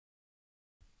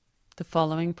The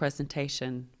following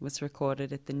presentation was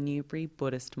recorded at the Newbury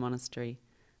Buddhist Monastery,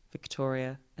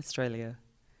 Victoria, Australia.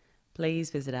 Please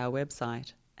visit our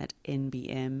website at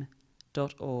nbm.org.au.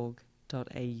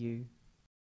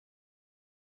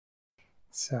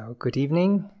 So, good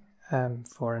evening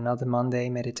for another Monday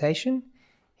meditation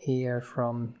here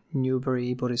from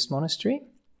Newbury Buddhist Monastery,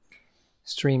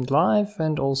 streamed live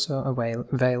and also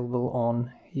available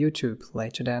on YouTube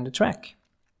later down the track.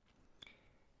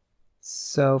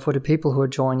 So, for the people who are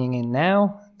joining in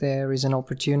now, there is an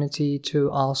opportunity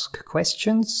to ask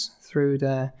questions through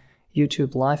the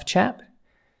YouTube live chat.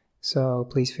 So,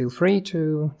 please feel free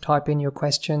to type in your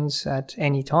questions at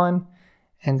any time.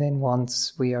 And then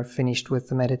once we are finished with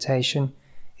the meditation,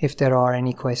 if there are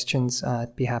any questions,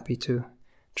 I'd be happy to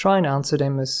try and answer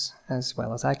them as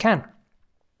well as I can.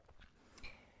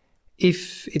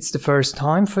 If it's the first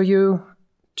time for you,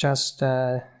 just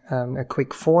a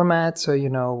quick format so you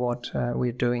know what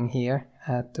we're doing here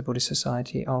at the Buddhist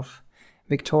Society of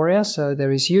Victoria. So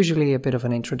there is usually a bit of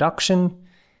an introduction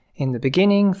in the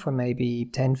beginning for maybe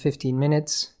 10-15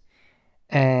 minutes.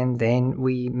 And then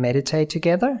we meditate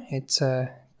together. It's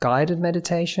a guided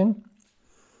meditation.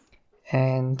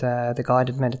 And the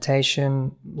guided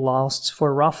meditation lasts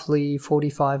for roughly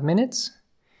 45 minutes.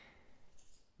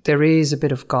 There is a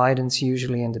bit of guidance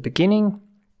usually in the beginning.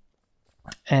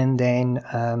 And then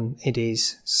it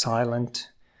is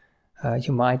silent.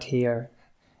 You might hear,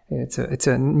 it's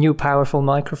a new powerful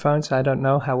microphone, so I don't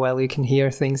know how well you can hear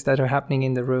things that are happening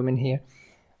in the room in here.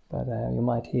 But you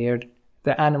might hear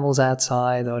the animals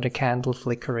outside or the candle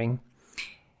flickering.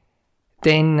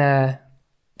 Then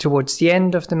towards the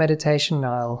end of the meditation,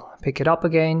 I'll pick it up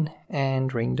again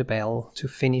and ring the bell to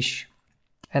finish.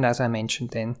 And as I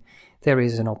mentioned then, there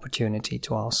is an opportunity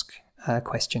to ask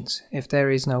questions. If there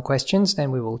is no questions,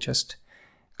 then we will just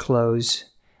close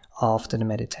after the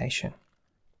meditation.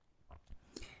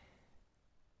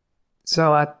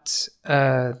 So at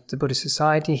the Buddhist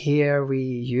Society here, we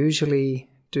usually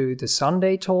do the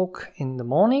Sunday talk in the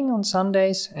morning on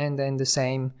Sundays, and then the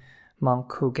same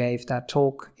monk who gave that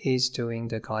talk is doing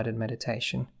the guided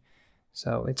meditation.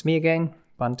 So it's me again,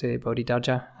 Bhante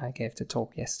Bodhidhaja. I gave the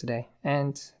talk yesterday,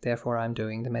 and therefore I'm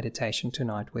doing the meditation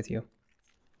tonight with you.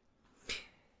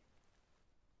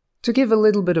 To give a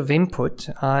little bit of input,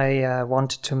 I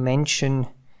wanted to mention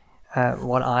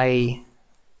what I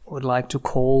would like to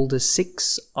call the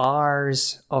 6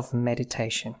 R's of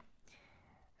meditation.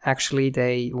 Actually,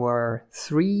 they were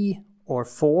 3 or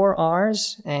 4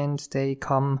 R's, and they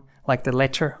come like the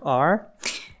letter R,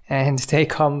 and they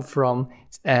come from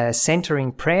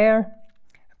centering prayer.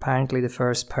 Apparently, the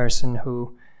first person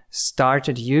who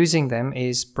started using them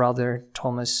is Brother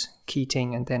Thomas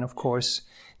Keating, and then, of course,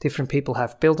 different people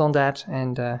have built on that,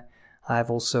 and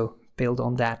I've also built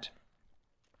on that.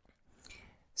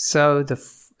 So the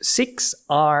 6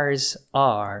 R's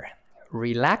are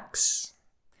relax,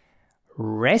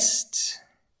 rest,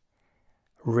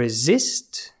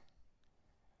 resist,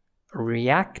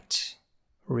 react,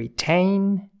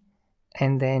 retain,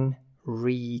 and then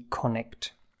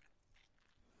reconnect.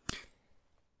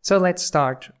 So let's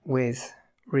start with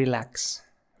relax.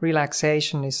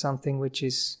 Relaxation is something which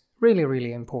is really,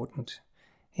 really important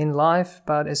in life,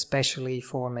 but especially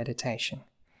for meditation.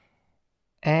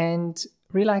 And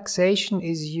relaxation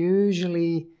is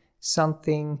usually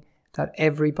something that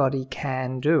everybody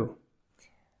can do.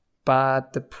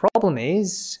 But the problem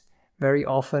is, very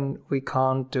often we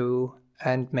can't do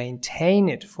and maintain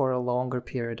it for a longer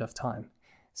period of time.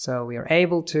 So we are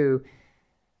able to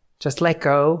just let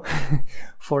go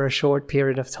for a short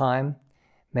period of time.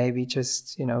 Maybe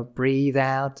just, breathe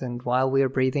out, and while we are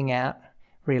breathing out,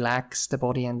 relax the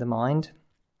body and the mind.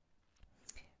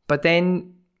 But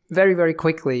then very, very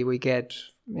quickly we get,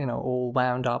 all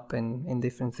wound up in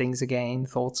different things again.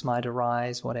 Thoughts might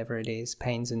arise, whatever it is,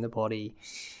 pains in the body,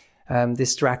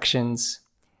 distractions.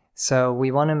 So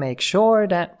we want to make sure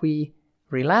that we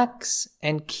relax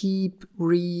and keep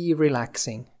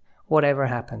relaxing, whatever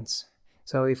happens.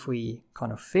 So if we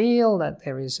kind of feel that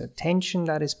there is a tension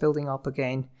that is building up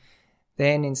again,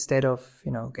 then instead of,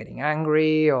 getting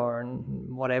angry or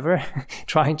whatever,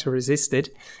 trying to resist it,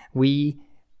 we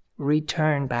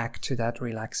return back to that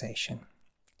relaxation.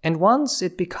 And once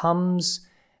it becomes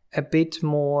a bit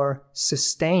more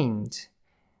sustained,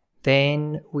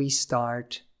 then we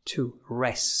start to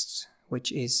rest,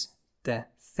 which is the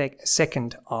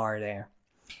second R there.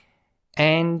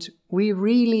 And we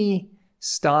really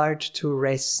start to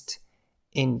rest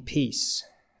in peace.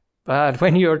 But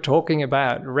when you're talking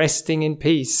about resting in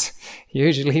peace,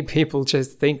 usually people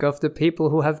just think of the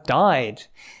people who have died.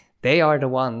 They are the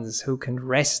ones who can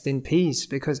rest in peace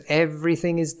because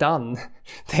everything is done.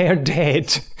 They're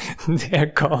dead. They're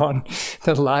gone.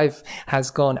 The life has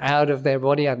gone out of their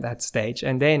body at that stage.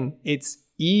 And then it's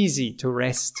easy to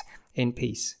rest in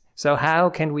peace. So how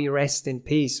can we rest in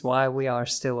peace while we are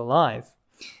still alive?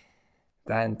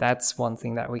 Then that's one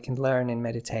thing that we can learn in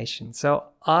meditation. So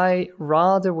I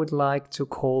rather would like to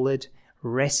call it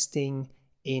resting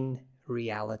in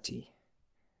reality,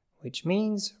 which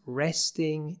means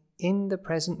resting in the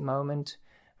present moment,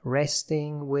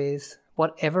 resting with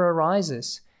whatever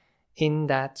arises in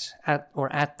that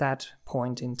at that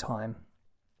point in time.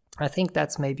 I think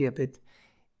that's maybe a bit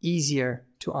easier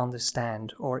to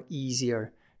understand or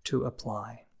easier to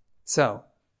apply. So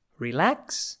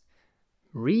relax,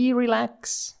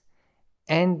 relax,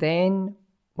 and then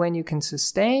when you can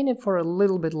sustain it for a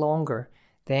little bit longer,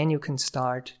 then you can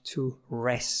start to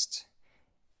rest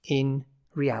in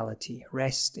reality,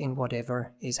 rest in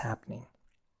whatever is happening.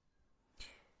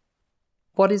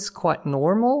 What is quite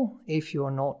normal if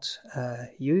you're not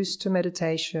used to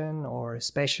meditation, or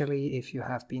especially if you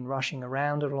have been rushing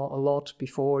around a lot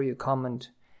before you come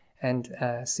and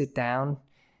sit down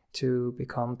to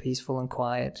become peaceful and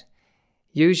quiet,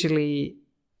 usually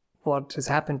what has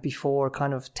happened before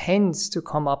kind of tends to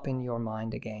come up in your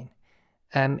mind again,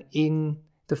 in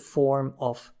the form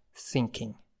of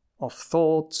thinking, of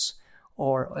thoughts,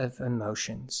 or of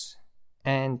emotions.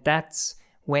 And that's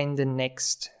when the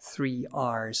next 3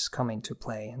 R's come into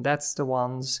play. And that's the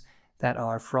ones that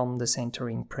are from the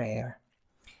centering prayer.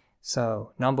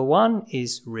 So number 1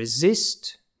 is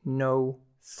resist no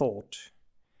thought.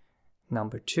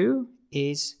 Number 2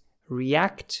 is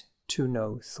react to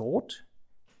no thought.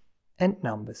 And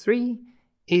number 3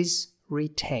 is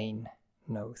retain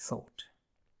no thought.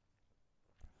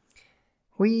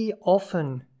 We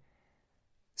often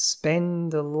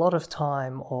spend a lot of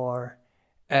time or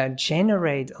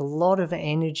generate a lot of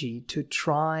energy to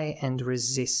try and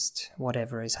resist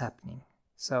whatever is happening.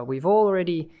 So we've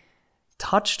already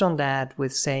touched on that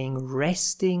with saying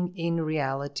resting in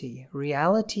reality.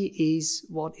 Reality is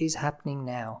what is happening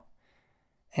now.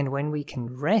 And when we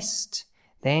can rest,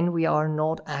 then we are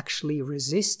not actually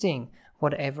resisting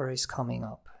whatever is coming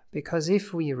up. Because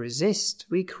if we resist,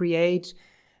 we create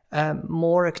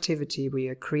more activity,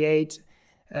 we create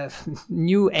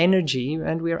new energy,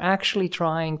 and we're actually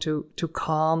trying to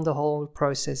calm the whole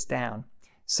process down.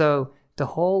 So the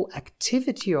whole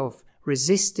activity of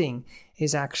resisting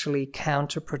is actually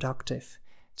counterproductive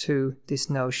to this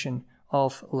notion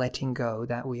of letting go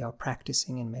that we are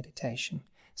practicing in meditation.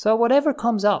 So whatever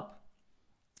comes up,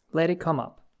 let it come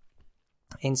up,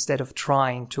 instead of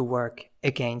trying to work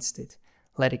against it.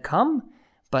 Let it come,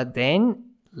 but then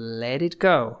let it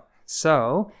go.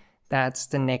 So that's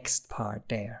the next part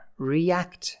there.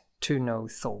 React to no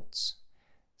thoughts.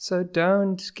 So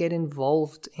don't get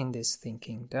involved in this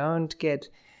thinking. Don't get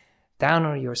down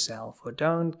on yourself, or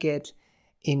don't get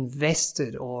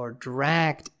invested or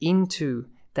dragged into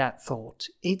that thought.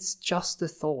 It's just a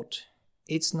thought.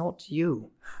 It's not you.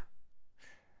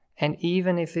 And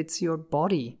even if it's your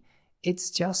body, it's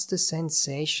just a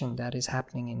sensation that is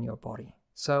happening in your body.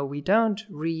 So we don't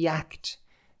react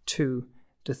to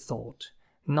the thought,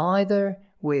 neither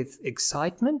with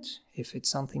excitement, if it's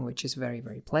something which is very,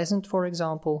 very pleasant, for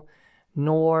example,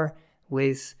 nor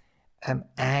with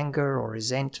anger or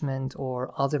resentment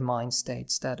or other mind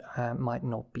states that might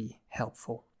not be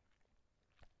helpful.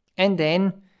 And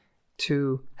then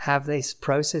to have this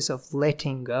process of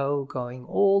letting go, going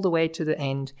all the way to the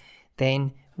end,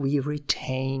 then we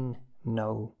retain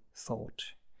no thought,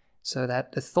 so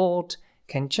that the thought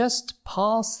can just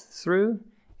pass through.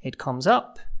 It comes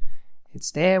up,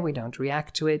 it's there, we don't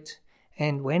react to it,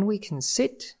 and when we can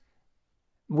sit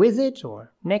with it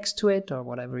or next to it or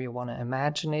whatever you want to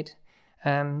imagine it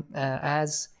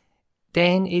as,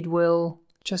 then it will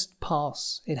just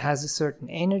pass. It has a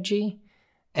certain energy,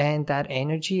 and that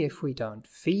energy, if we don't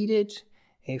feed it,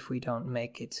 if we don't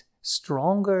make it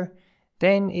stronger,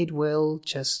 then it will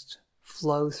just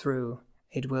flow through.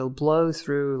 It will blow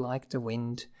through like the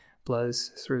wind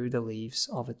blows through the leaves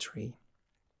of a tree.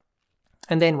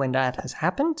 And then when that has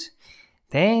happened,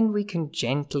 then we can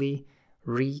gently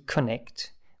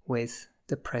reconnect with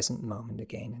the present moment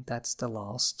again. And that's the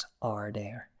last R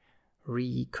there,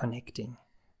 reconnecting.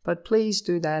 But please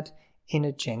do that in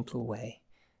a gentle way.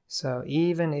 So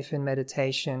even if in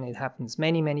meditation it happens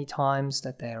many, many times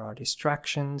that there are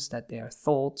distractions, that there are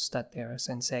thoughts, that there are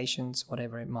sensations,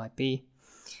 whatever it might be,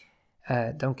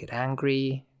 don't get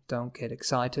angry, don't get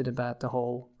excited about the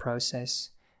whole process.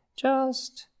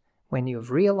 Just when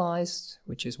you've realized,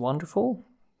 which is wonderful,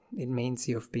 it means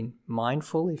you've been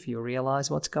mindful if you realize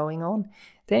what's going on,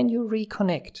 then you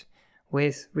reconnect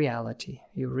with reality.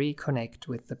 You reconnect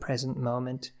with the present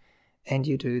moment, and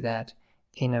you do that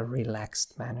in a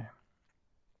relaxed manner.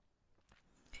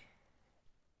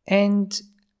 And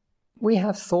we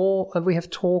have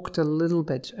talked a little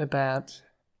bit about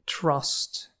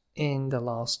trust in the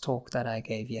last talk that I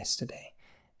gave yesterday.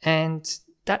 And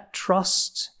that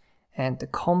trust and the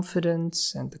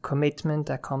confidence and the commitment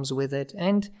that comes with it,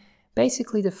 and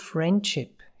basically the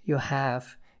friendship you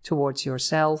have towards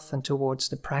yourself and towards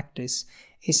the practice,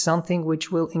 is something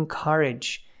which will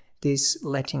encourage this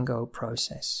letting go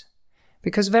process.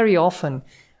 Because very often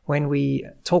when we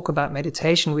talk about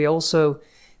meditation, we also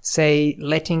say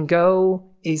letting go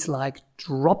is like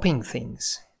dropping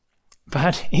things.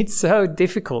 But it's so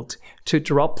difficult to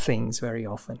drop things very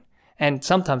often. And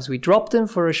sometimes we drop them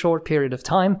for a short period of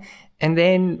time and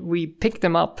then we pick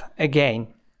them up again.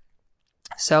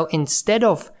 So instead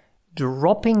of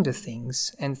dropping the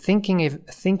things and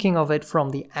thinking of it from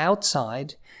the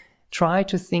outside, try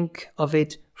to think of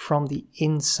it from the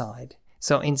inside.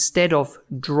 So instead of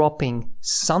dropping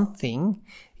something,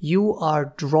 you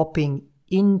are dropping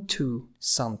into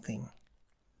something.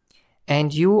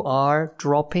 And you are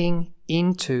dropping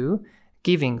into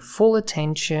giving full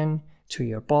attention to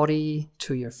your body,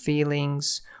 to your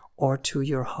feelings, or to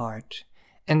your heart.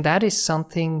 And that is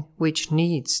something which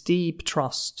needs deep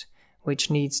trust,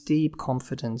 which needs deep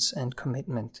confidence and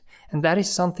commitment. And that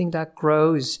is something that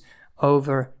grows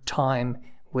over time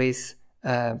with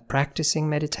practicing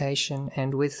meditation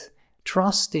and with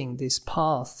trusting this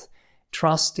path,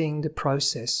 trusting the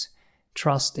process,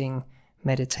 trusting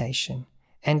meditation.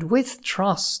 And with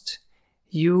trust,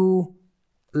 you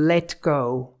let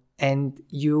go and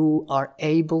you are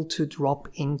able to drop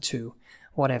into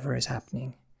whatever is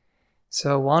happening.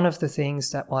 So one of the things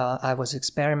that while I was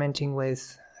experimenting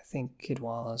with, I think it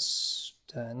was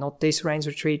not this rains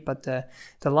retreat, but the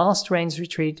last rains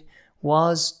retreat,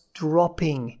 was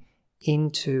dropping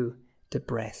into the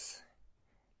breath.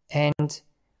 And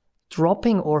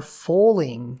dropping or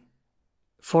falling,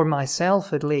 for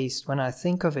myself at least, when I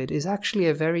think of it, is actually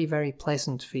a very, very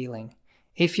pleasant feeling.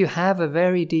 If you have a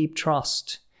very deep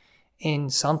trust in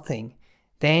something,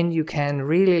 then you can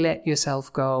really let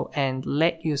yourself go and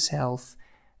let yourself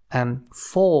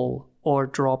fall or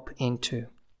drop into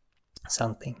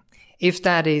something. If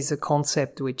that is a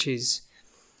concept which is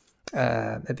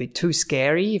a bit too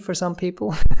scary for some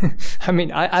people, I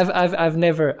mean, I've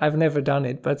never done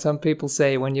it, but some people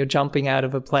say when you're jumping out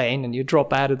of a plane and you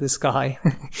drop out of the sky,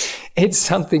 it's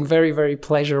something very, very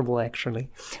pleasurable actually.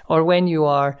 Or when you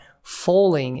are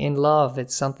falling in love,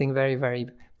 it's something very, very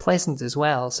pleasant as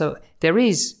well. So there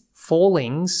is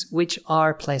fallings which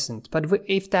are pleasant, but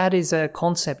if that is a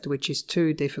concept which is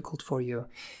too difficult for you,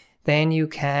 then you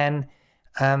can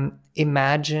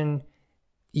imagine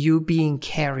you being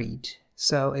carried.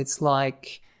 So it's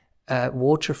like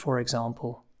water, for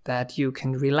example, that you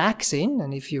can relax in,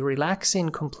 and if you relax in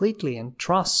completely and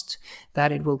trust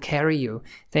that it will carry you,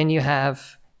 then you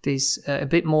have this a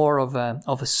bit more of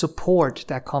a support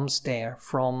that comes there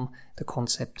from the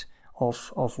concept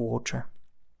of water.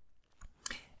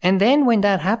 And then when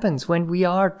that happens, when we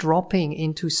are dropping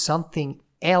into something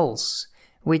else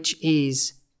which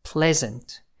is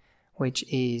pleasant, which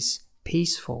is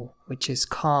peaceful, which is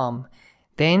calm,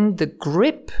 then the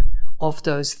grip of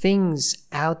those things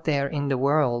out there in the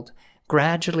world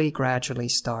gradually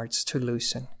starts to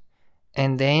loosen.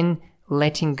 And then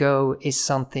letting go is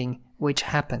something which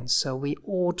happens. So we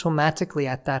automatically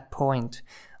at that point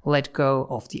let go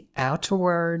of the outer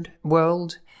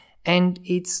world, and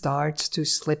it starts to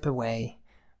slip away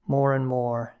more and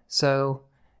more. So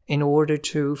in order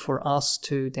for us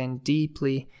to then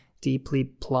deeply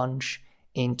plunge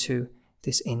into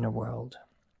this inner world.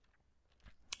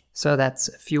 So that's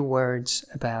a few words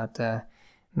about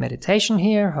meditation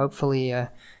here. Hopefully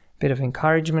a bit of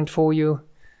encouragement for you,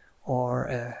 or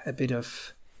a bit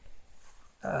of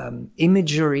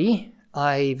imagery.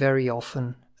 I very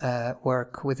often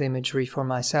work with imagery for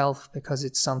myself because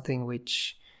it's something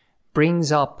which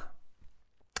brings up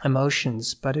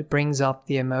emotions, but it brings up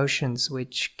the emotions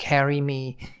which carry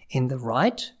me in the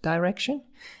right direction.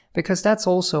 Because that's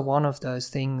also one of those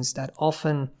things that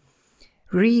often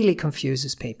really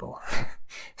confuses people.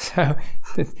 So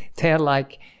they're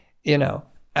like,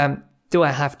 do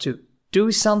I have to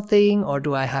do something or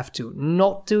do I have to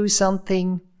not do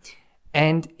something?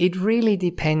 And it really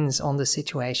depends on the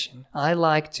situation. I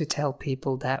like to tell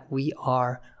people that we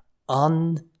are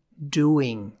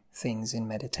undoing things in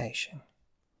meditation.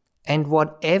 And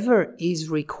whatever is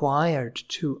required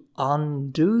to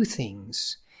undo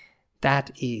things,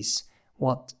 that is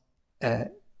what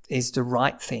is the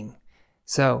right thing.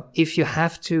 So if you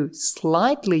have to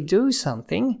slightly do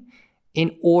something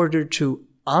in order to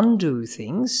undo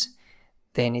things,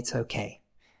 then it's okay.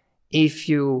 If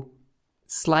you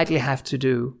slightly have to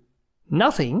do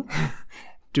nothing,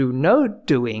 do no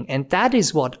doing, and that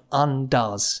is what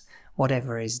undoes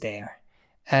whatever is there,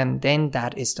 and then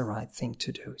that is the right thing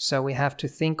to do. So we have to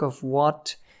think of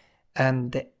what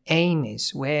the aim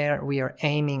is, where we are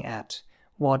aiming at,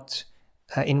 what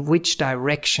in which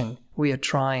direction we are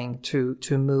trying to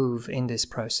move in this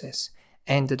process.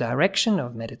 And the direction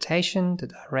of meditation, the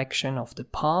direction of the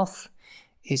path,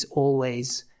 is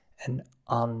always an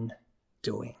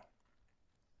undoing.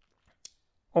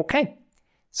 Okay,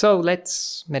 so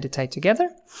let's meditate together.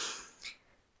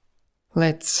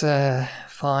 Let's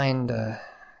find a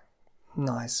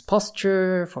nice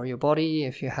posture for your body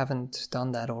if you haven't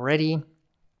done that already.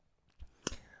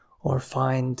 Or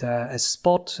find a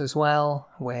spot as well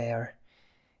where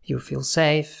you feel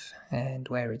safe and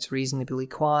where it's reasonably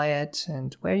quiet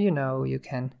and where you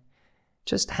can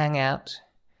just hang out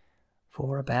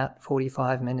for about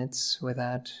 45 minutes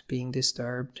without being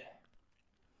disturbed.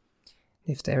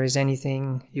 If there is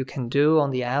anything you can do on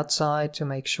the outside to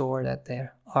make sure that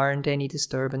there aren't any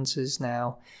disturbances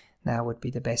now would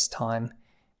be the best time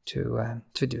to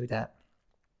do that.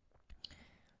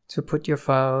 To put your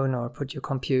phone or put your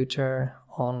computer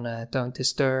on don't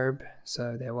disturb,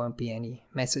 so there won't be any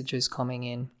messages coming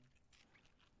in.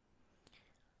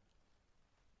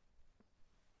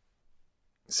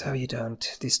 So you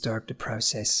don't disturb the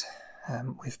process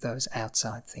with those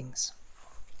outside things.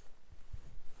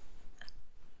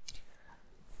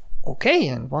 Okay,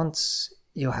 and once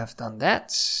you have done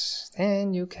that,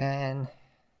 then you can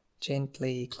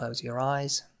gently close your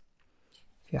eyes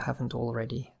if you haven't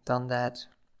already done that.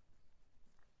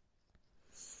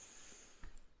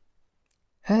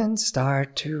 And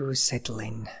start to settle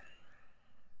in.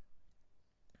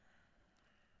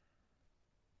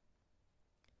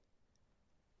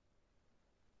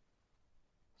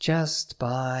 Just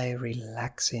by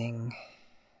relaxing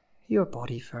your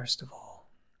body first of all.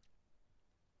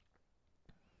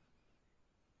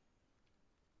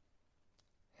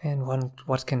 And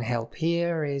what can help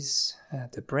here is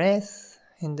the breath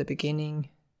in the beginning.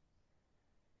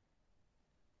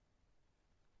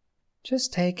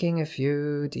 Just taking a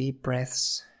few deep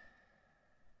breaths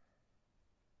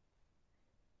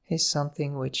is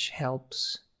something which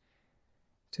helps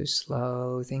to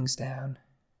slow things down.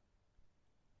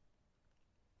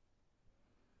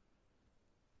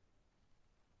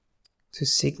 To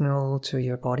signal to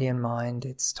your body and mind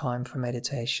it's time for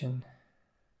meditation.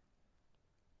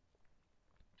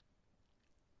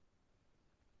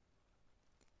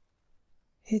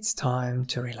 It's time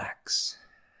to relax.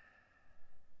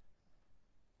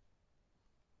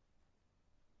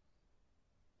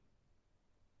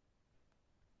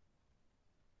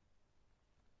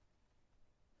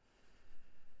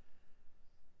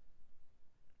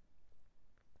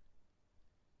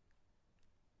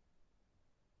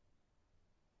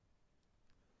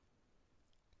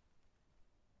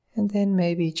 And then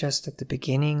maybe just at the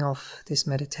beginning of this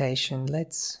meditation,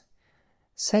 let's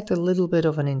set a little bit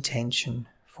of an intention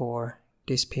for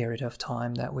this period of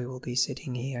time that we will be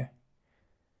sitting here.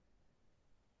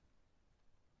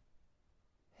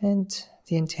 And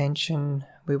the intention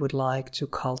we would like to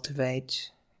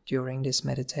cultivate during this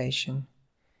meditation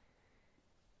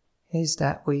is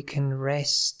that we can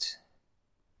rest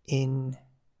in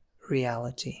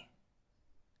reality.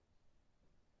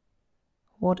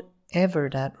 Whatever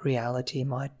that reality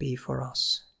might be for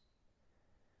us.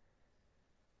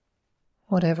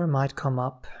 Whatever might come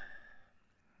up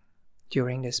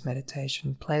during this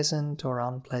meditation, pleasant or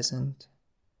unpleasant.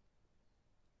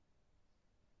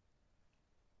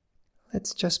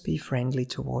 Let's just be friendly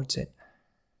towards it.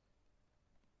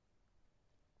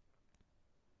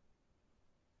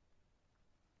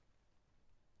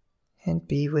 And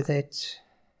be with it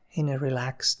in a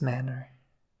relaxed manner.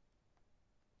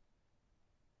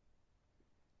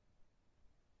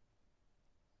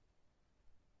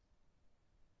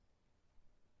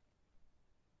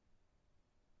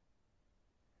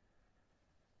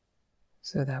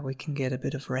 So that we can get a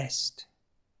bit of rest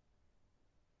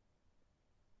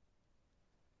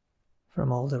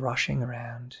from all the rushing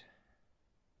around.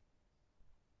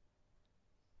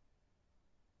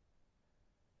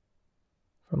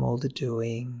 From all the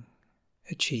doing,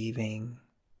 achieving,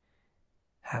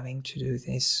 having to do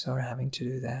this or having to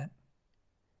do that,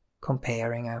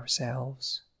 comparing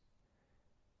ourselves,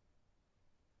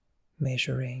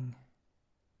 measuring.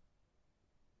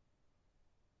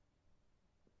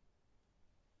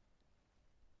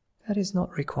 That is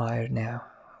not required now.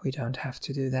 we don't have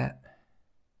to do that.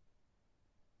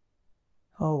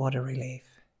 Oh, what a relief.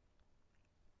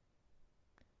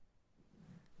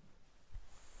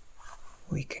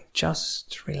 We can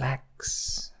just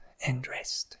relax and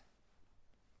rest.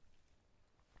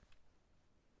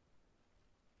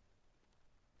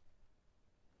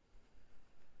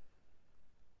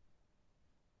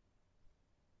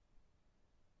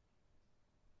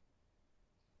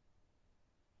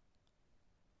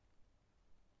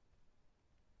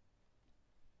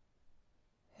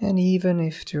 And even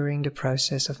if during the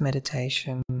process of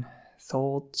meditation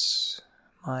thoughts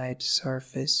might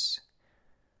surface,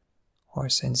 or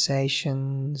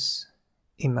sensations,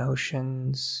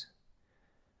 emotions,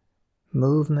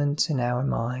 movements in our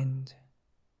mind,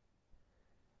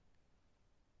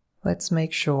 let's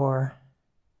make sure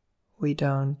we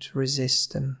don't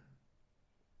resist them.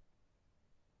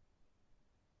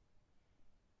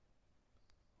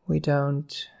 We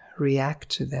don't react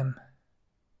to them.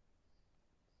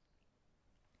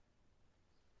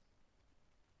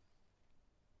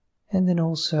 And then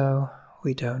also,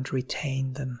 we don't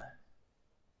retain them.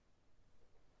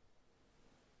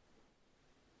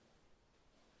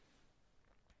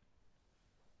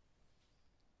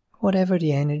 Whatever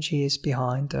the energy is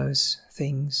behind those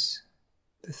things,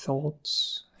 the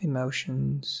thoughts,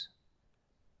 emotions,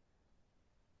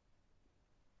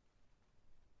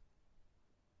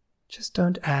 just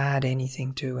don't add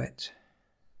anything to it.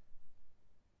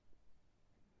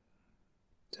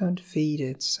 Don't feed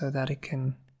it so that it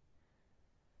can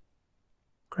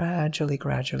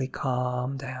gradually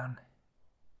calm down.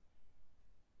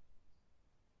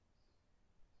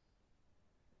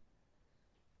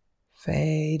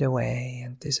 Fade away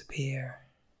and disappear,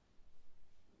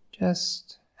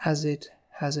 just as it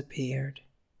has appeared.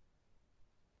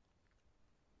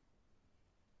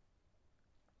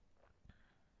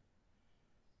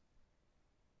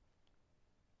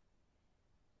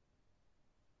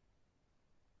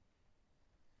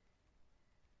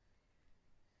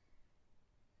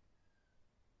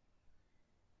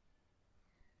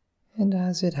 And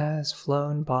as it has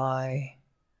flown by,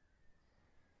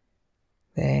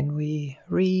 then we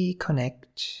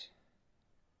reconnect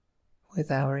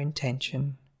with our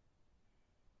intention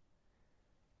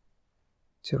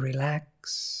to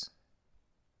relax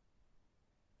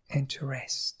and to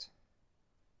rest.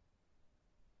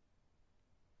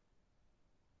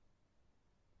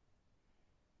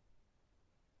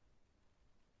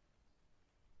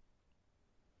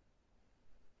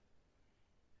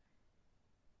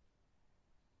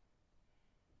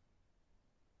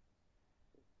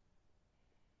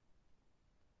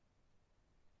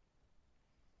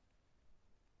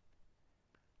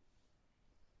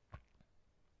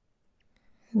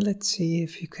 And let's see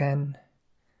if you can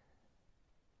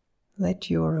let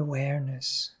your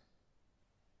awareness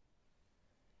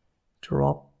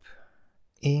drop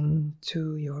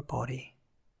into your body.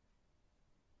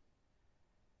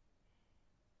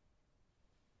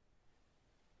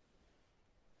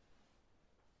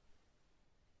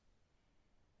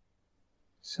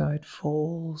 So it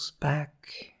falls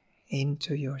back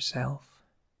into yourself.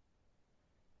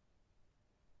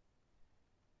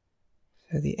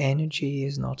 So the energy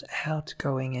is not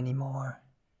outgoing anymore,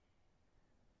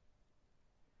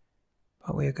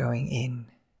 but we're going in.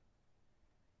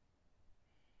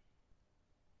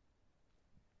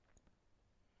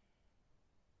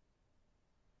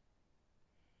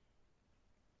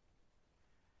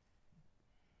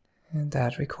 And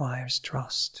that requires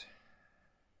trust.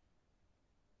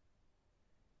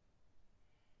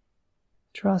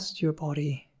 Trust your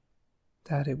body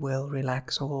that it will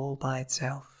relax all by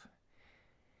itself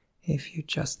if you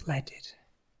just let it.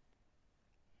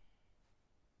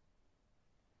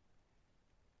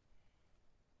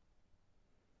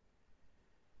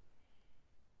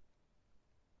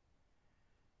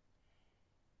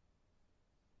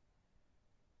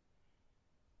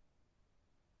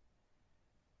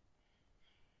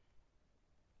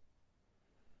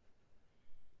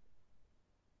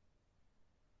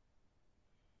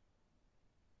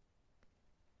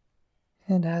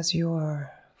 And as you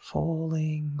are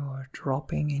falling or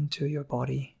dropping into your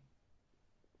body,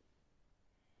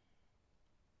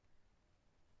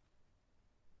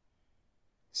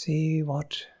 see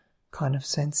what kind of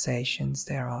sensations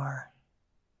there are.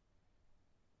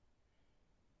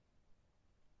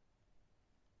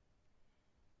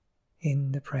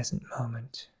 In the present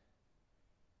moment.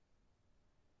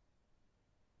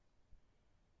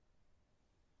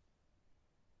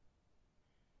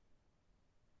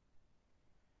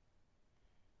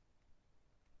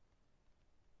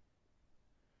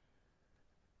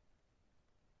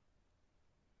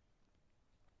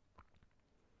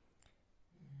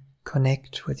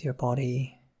 connect with your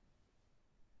body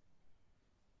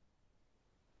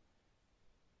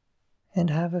and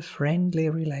have a friendly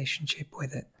relationship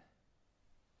with it.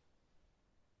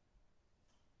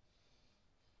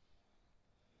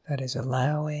 That is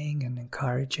allowing and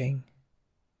encouraging,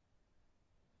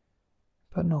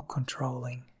 but not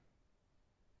controlling.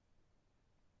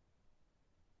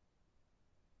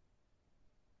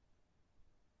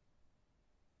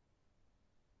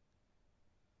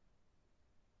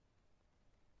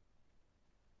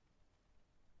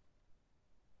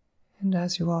 And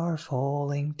as you are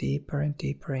falling deeper and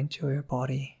deeper into your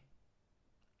body,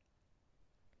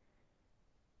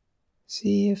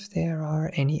 see if there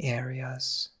are any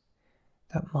areas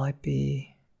that might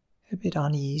be a bit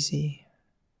uneasy,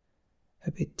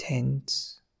 a bit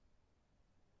tense.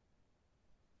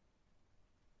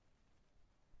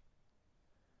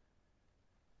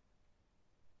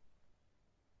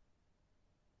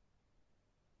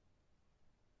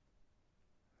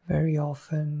 Very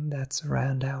often that's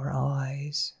around our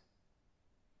eyes,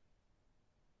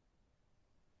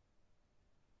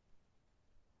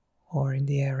 or in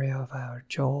the area of our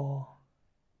jaw,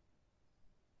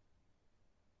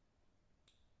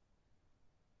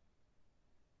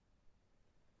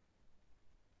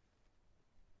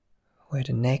 where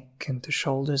the neck and the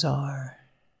shoulders are.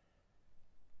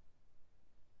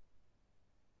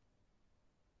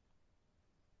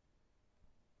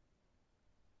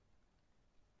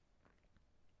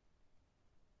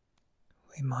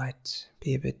 We might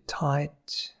be a bit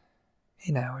tight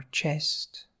in our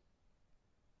chest,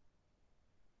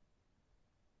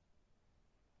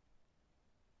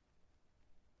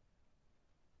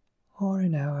 or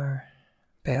in our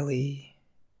belly.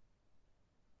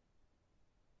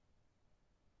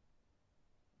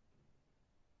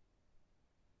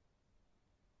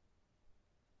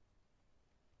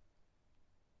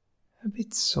 A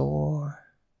bit sore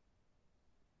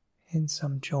in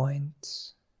some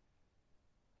joints.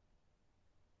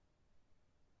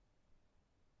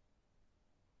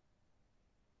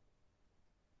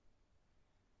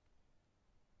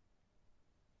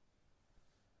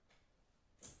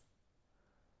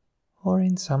 Or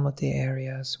in some of the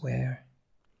areas where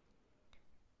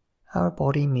our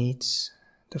body meets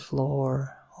the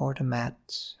floor or the mat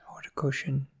or the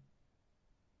cushion.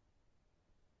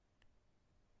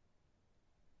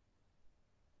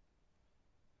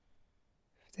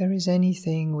 If there is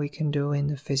anything we can do in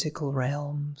the physical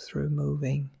realm through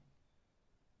moving,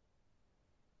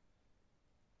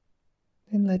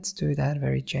 then let's do that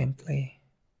very gently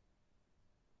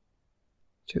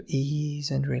to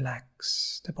ease and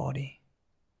relax the body.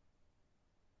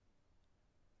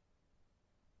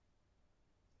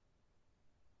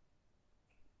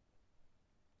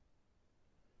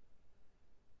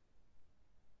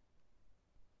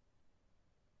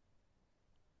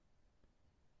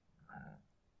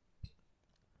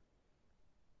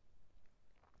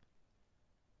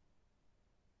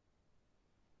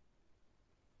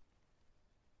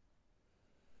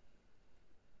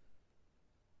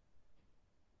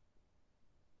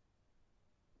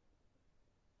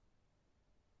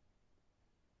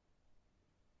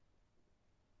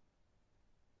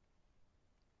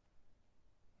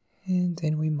 And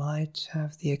then we might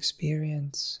have the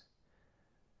experience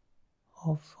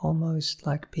of almost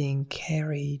like being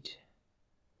carried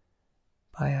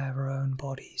by our own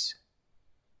bodies.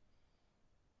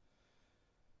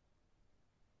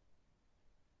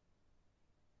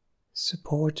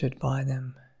 Supported by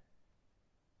them,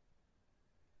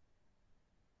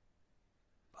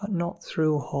 but not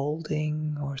through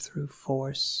holding or through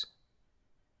force.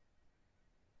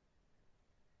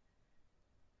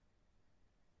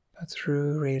 But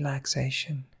through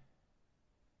relaxation,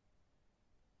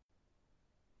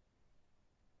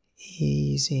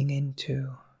 easing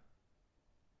into,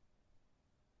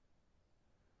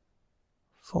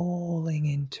 falling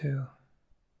into,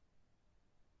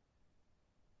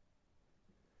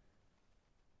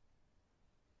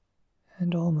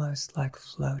 and almost like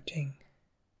floating.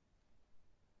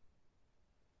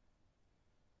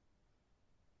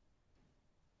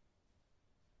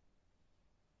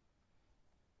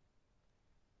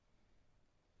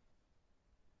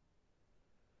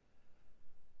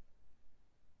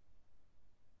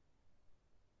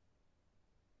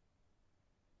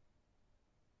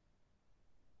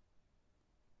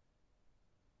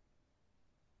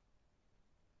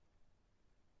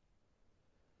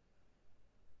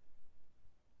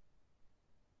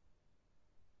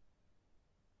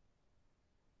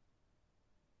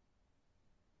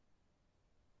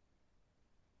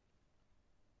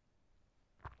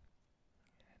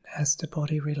 As the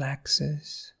body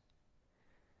relaxes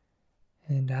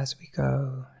And as we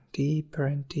go deeper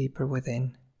and deeper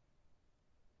within,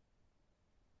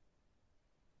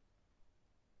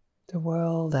 the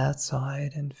world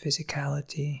outside and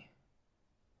physicality,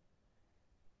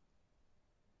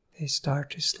 they start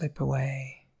to slip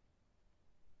away.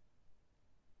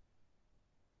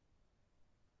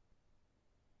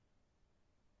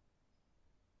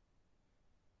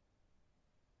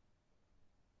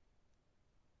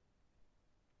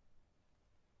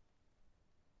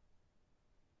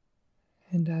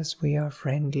 And as we are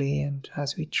friendly and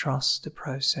as we trust the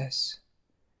process,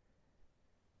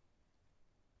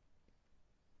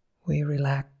 we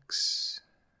relax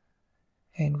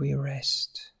and we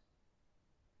rest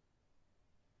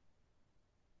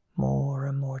more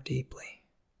and more deeply.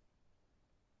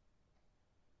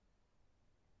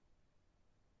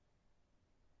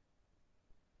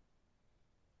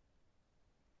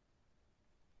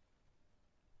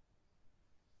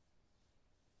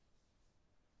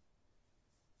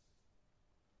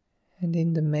 And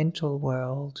in the mental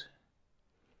world,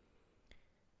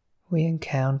 we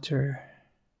encounter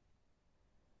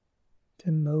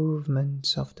the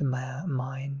movements of the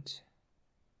mind.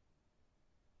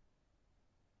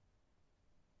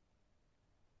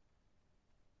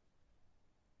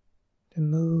 The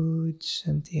moods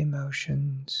and the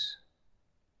emotions.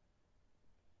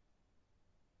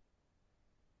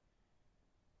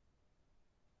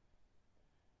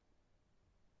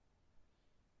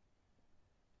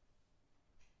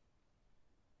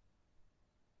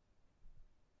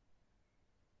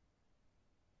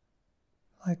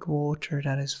 Like water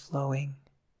that is flowing.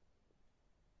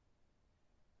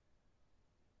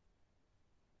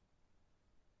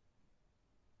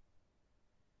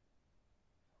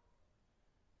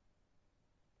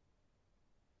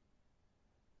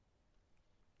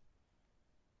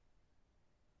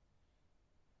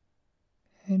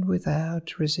 And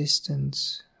without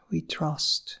resistance, we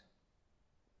trust.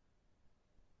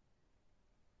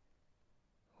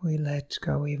 We let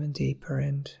go even deeper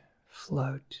and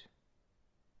float.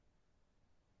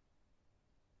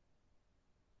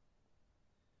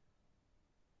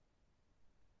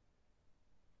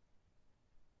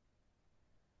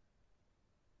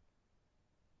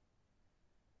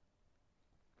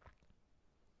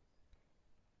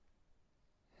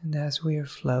 And as we are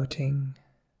floating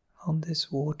on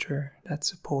this water that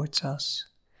supports us,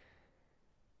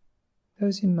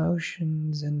 those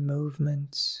emotions and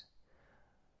movements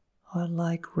are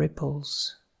like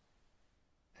ripples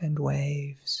and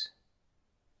waves.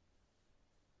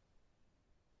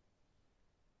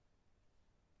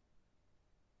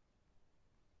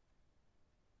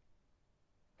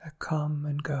 That come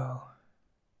and go.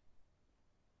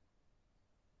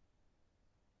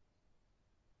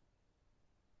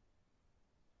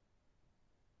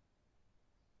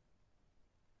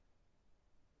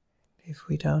 If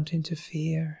we don't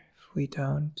interfere, if we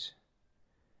don't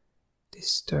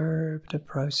disturb the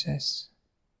process,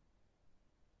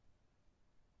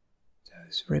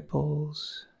 those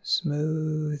ripples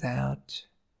smooth out.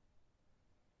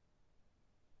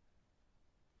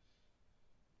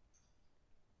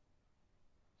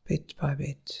 Bit by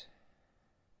bit.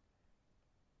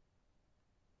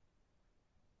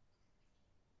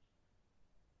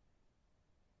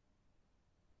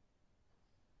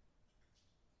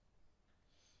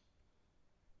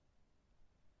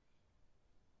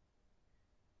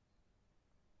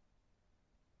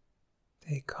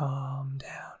 They calm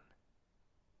down.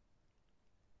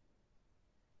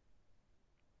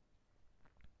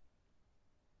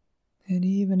 And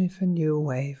even if a new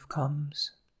wave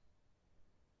comes,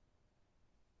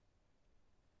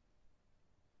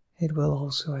 it will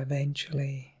also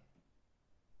eventually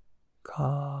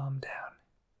calm down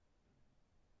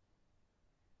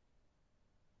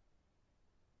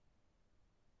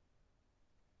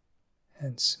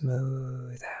and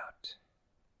smooth out.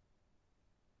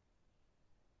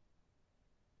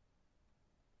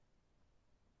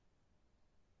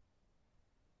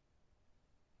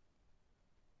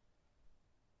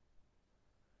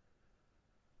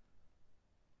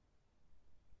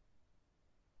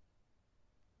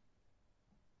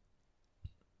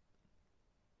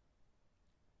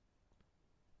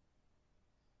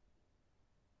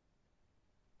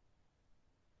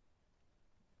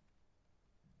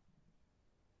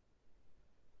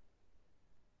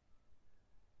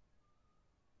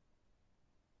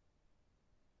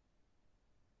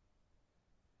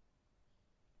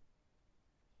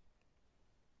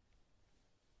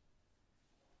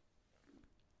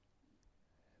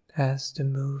 As the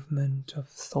movement of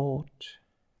thought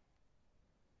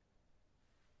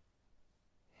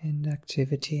and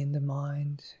activity in the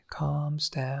mind calms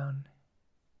down,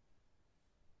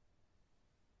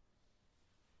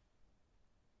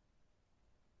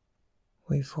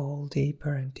 we fall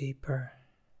deeper and deeper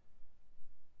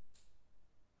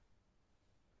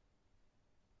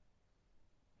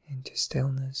into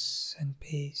stillness and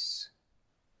peace.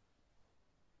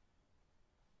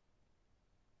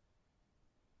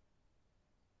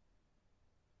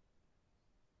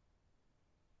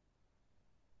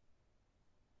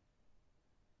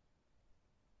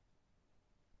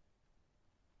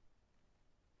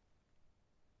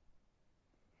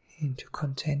 Into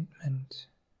contentment.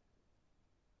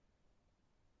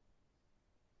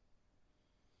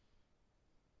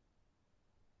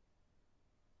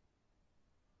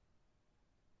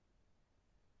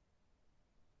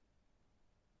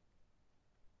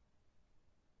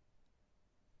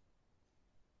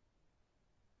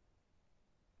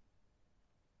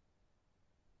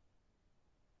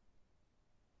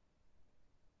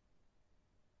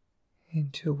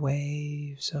 Into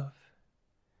waves of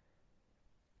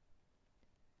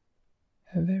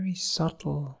a very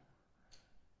subtle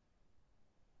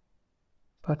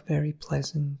but very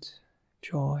pleasant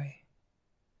joy.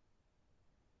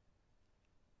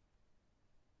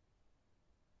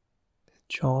 The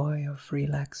joy of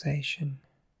relaxation,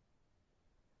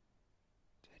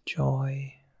 the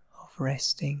joy of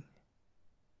resting,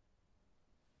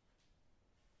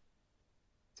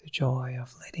 the joy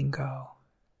of letting go.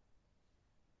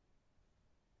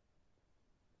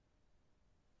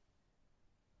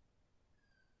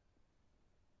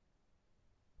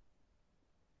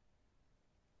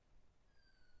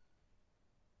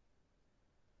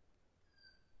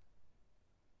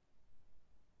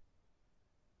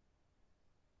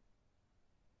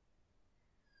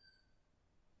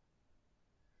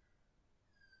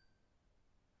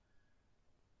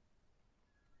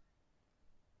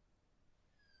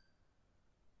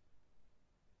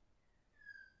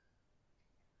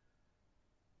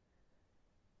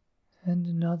 And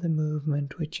another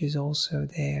movement which is also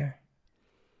there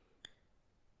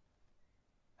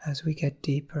as we get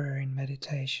deeper in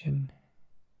meditation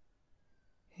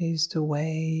is the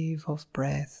wave of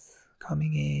breath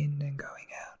coming in and going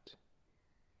out.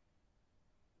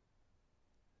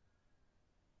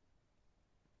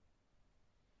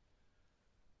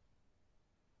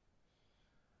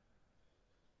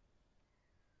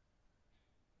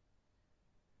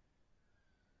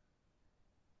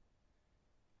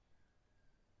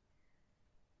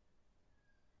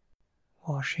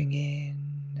 Washing in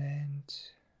and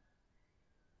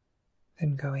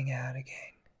then going out again.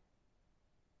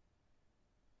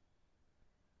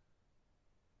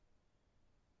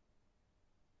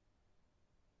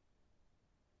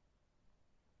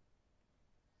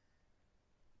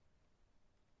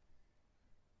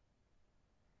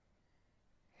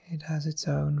 It has its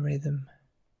own rhythm.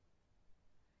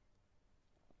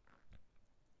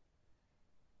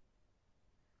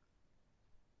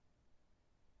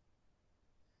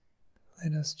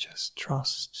 Let us just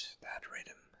trust that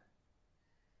rhythm.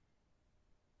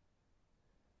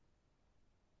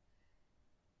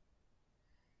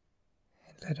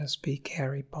 And let us be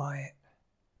carried by it.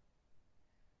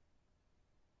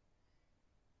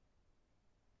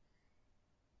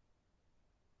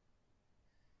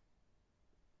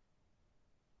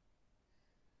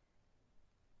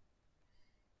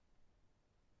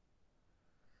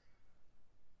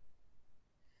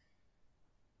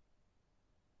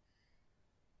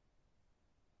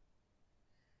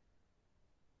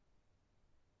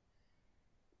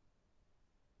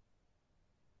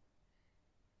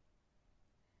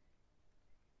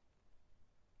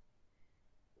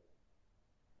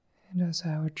 And as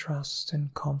our trust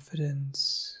and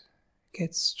confidence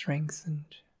gets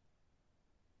strengthened,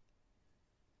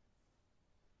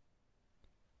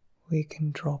 we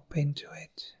can drop into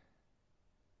it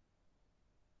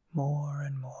more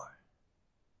and more.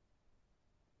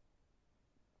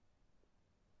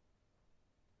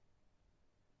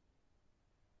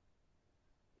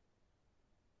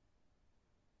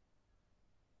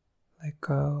 Let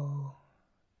go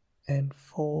and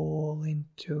fall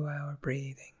into our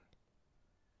breathing.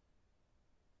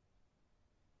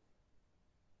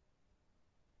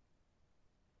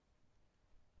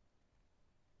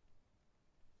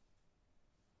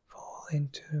 Fall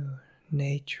into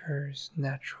nature's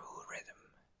natural rhythm.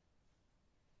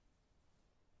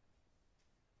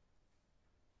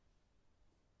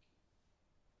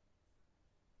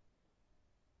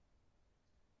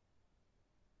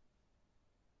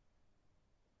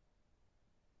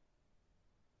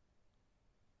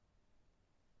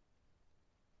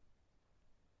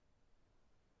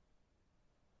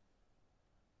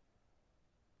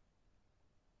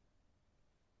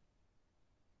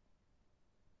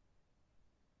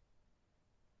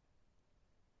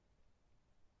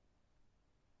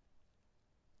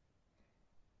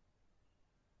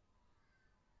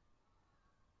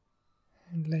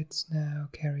 And let's now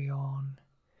carry on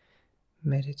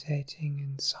meditating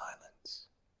in silence.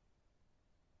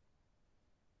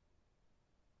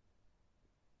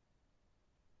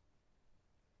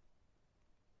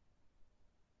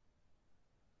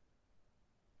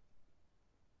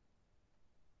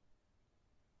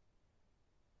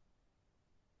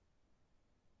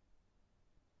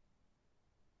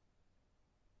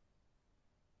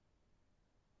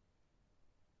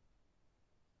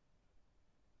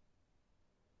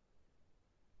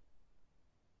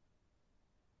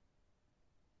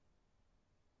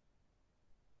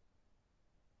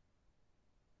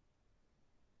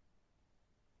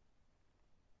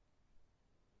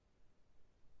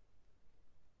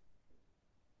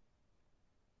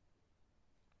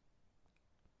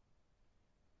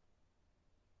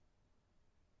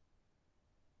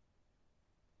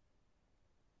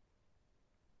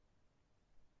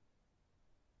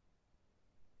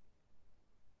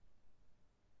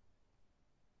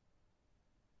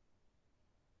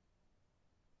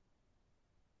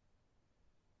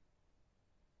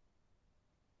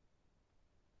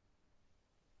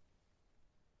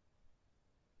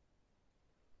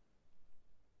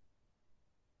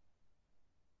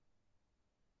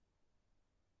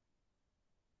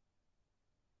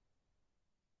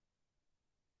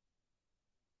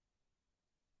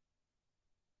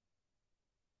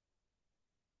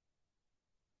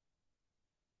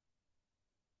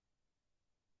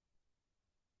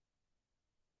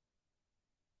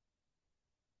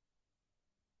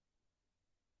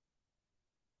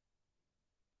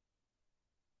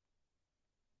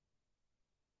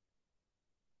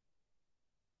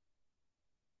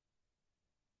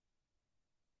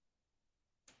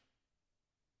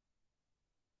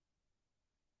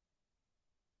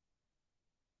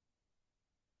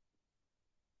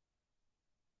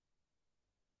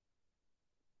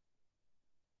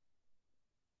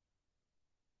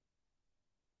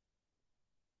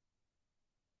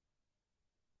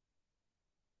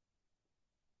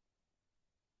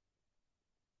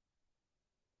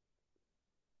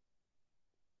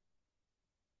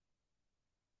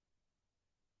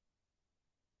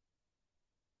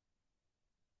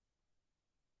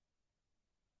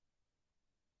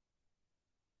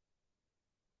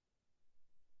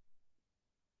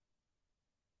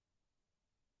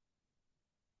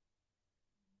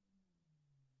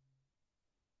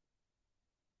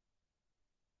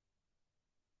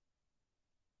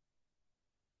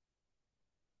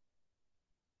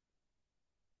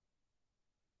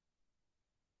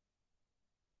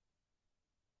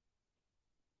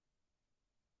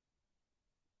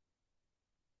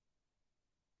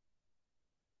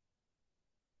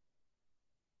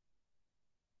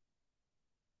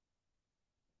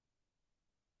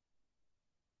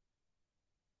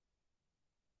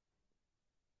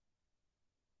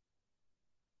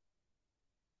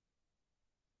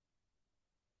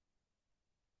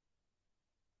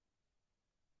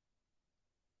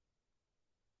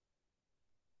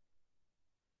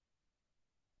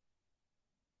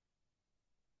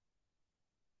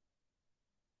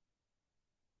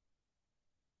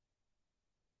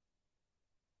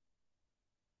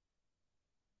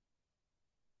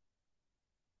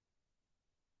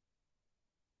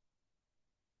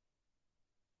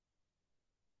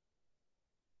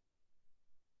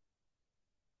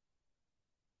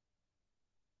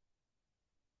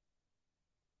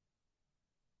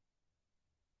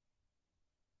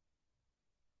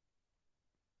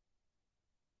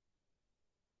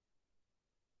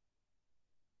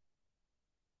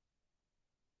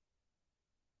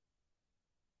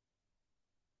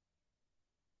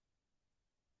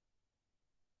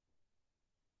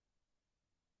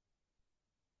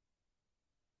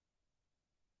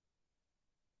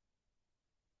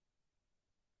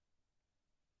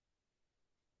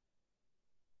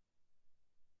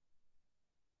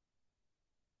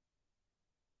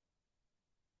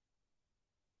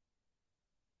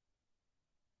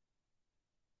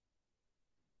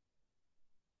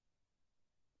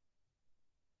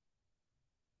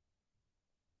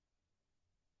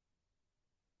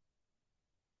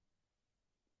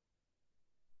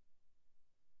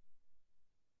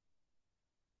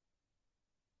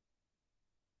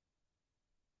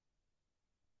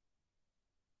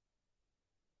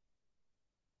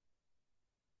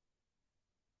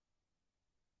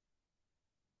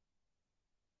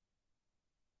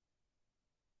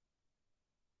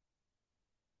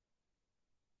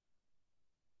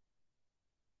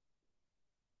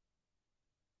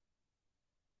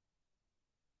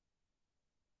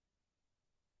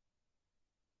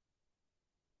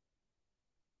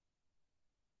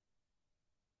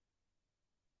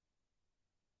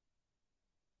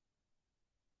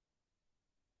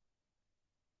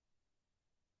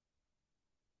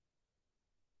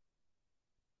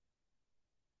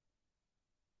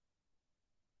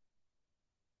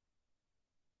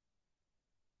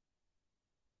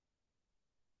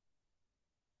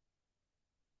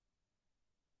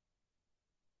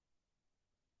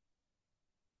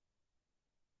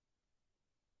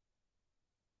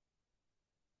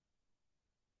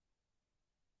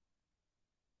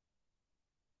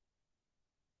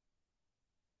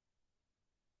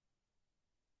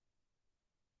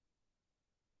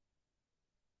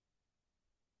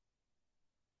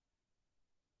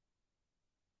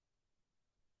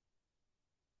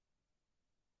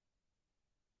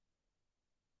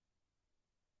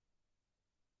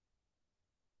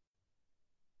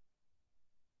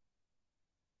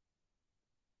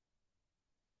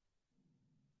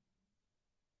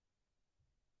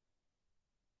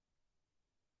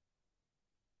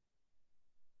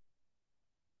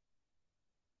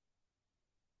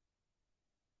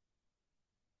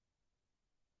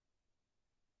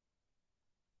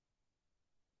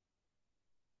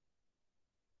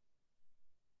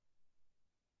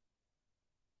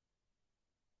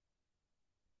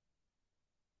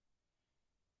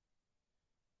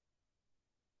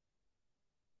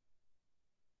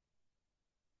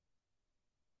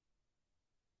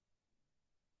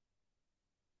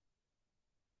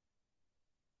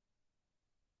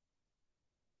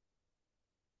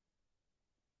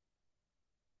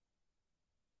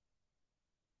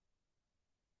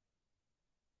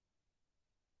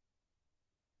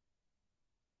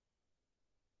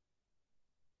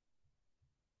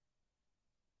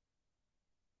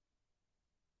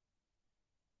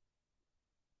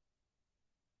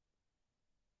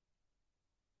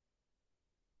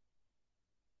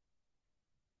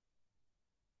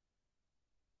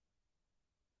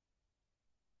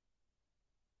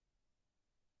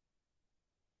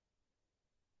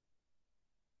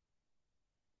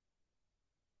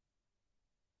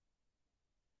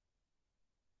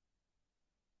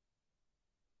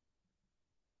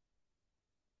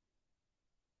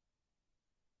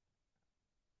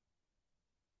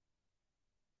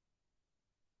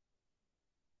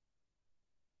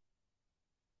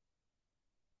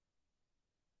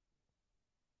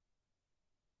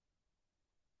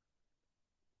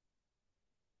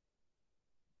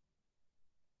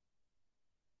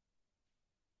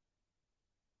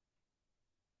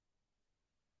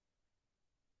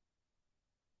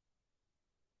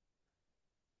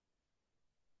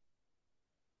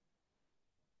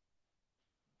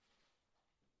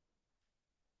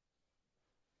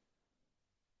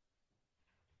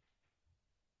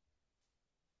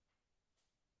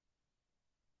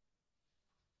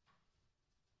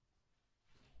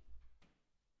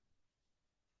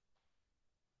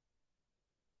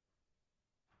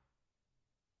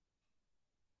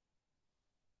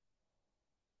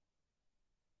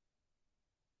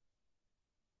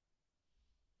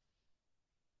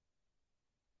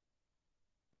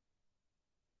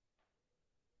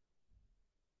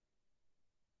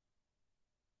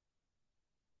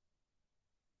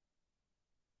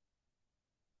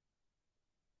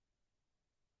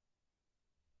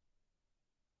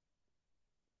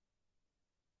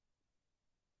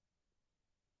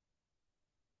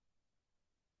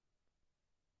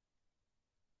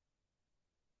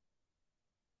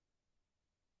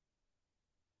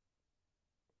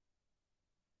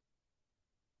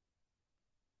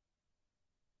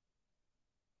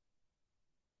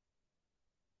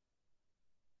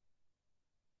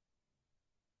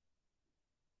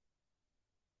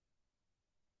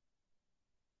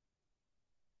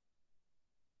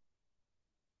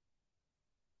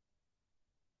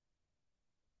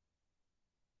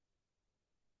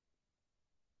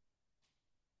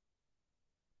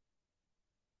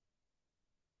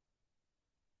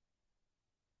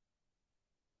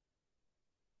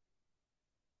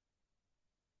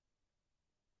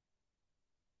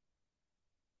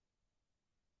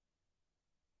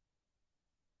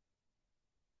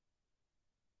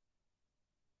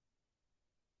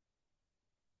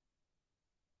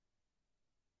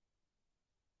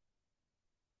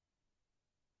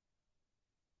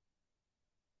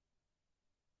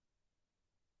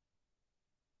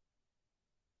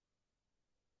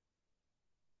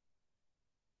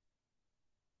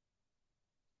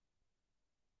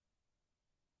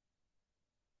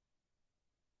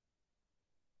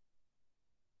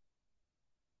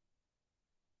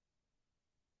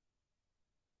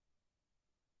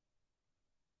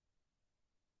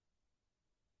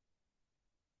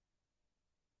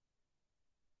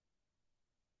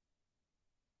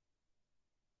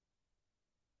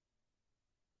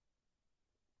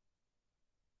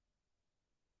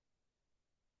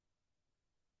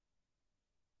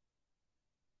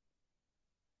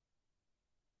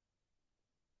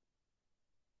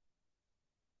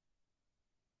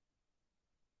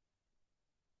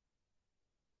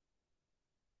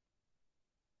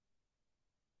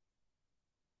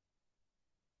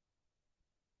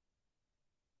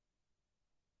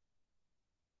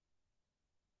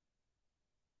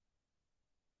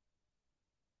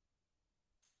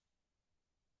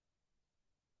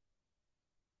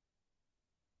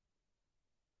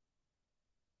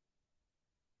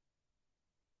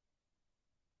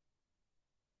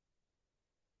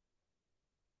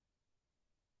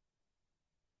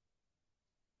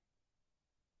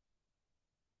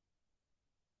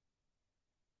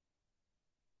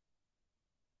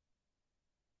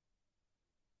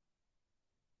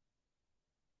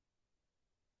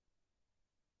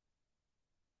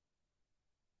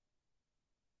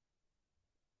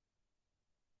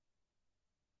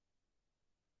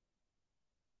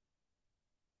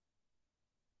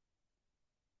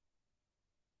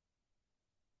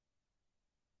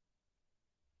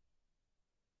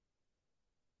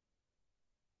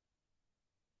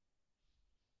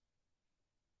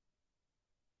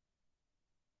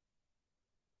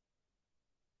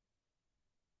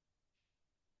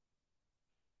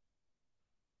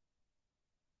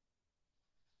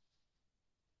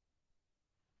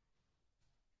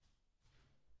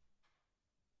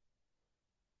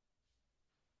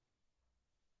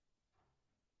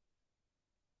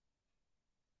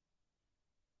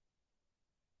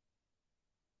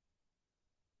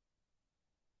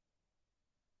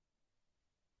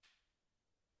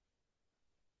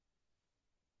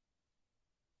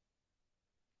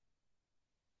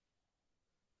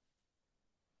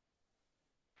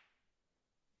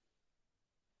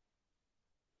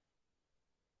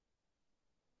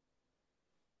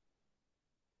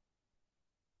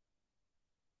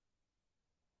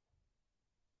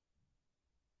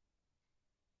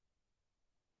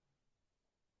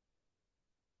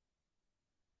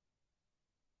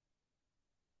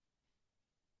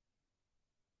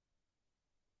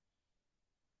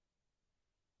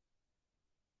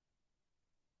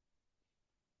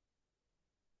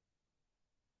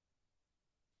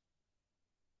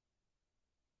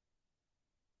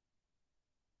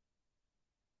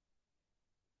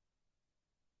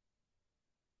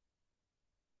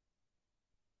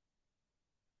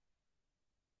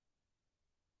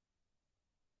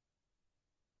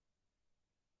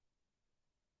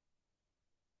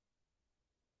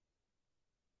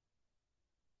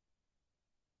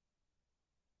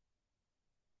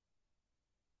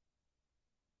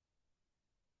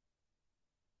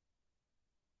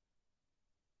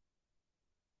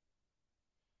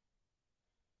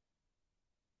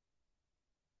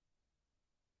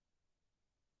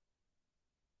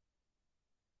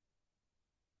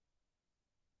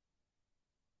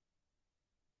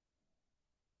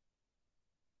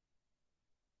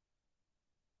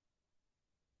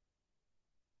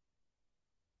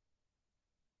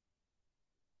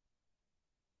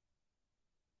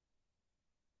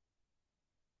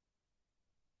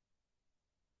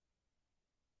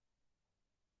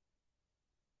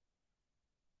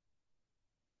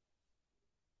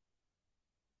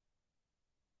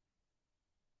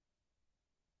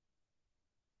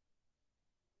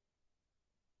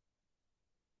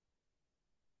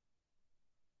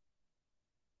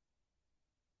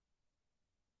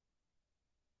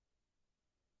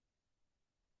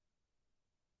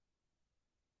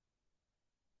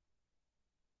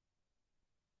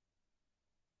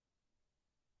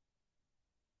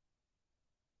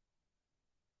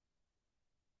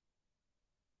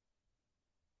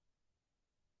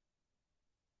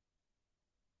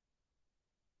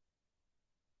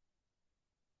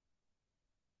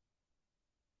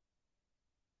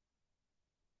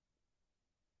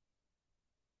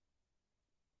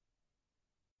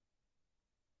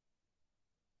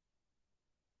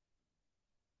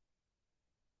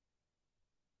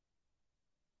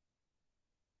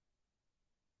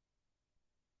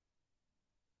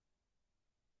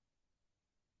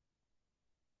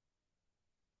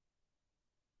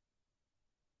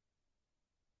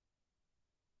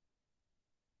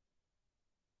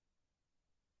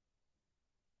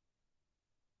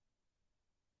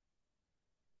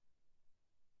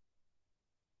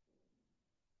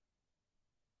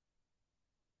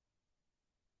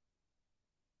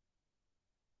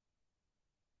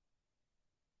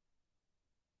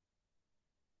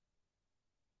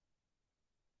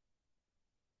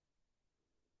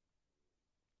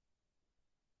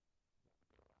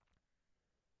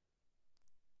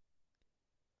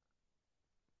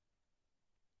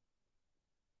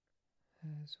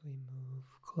 As we move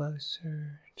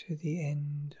closer to the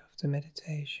end of the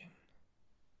meditation,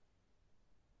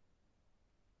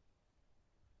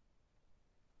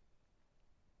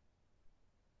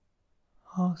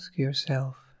 ask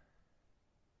yourself,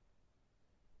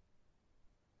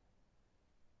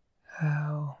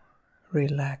 how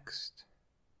relaxed,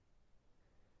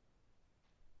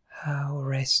 how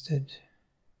rested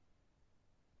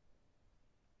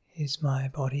is my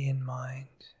body and mind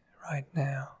right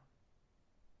now?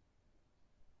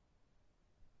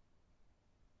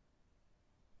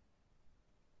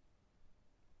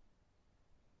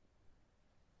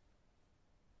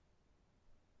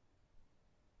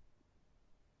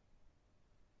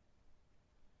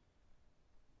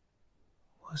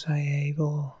 Was I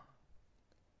able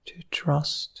to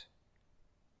trust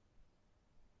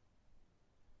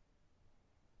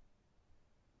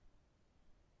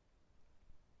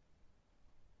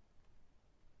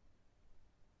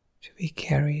to be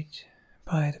carried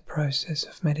by the process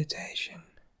of meditation?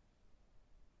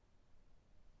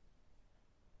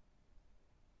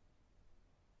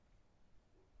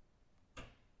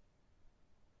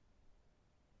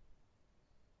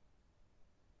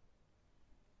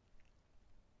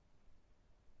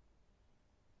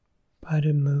 By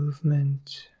the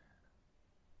movement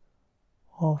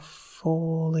of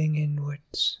falling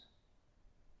inwards,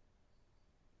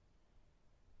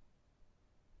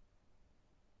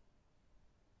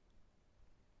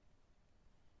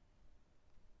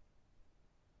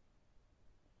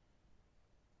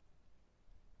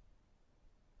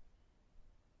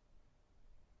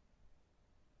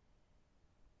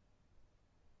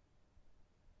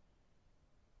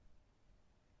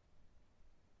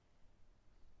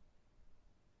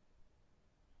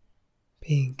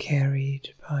 being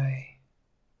carried by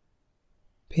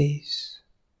peace,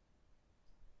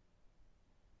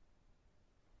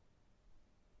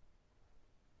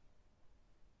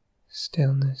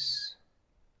 stillness,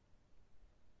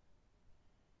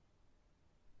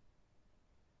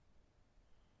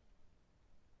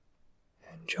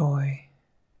 and joy.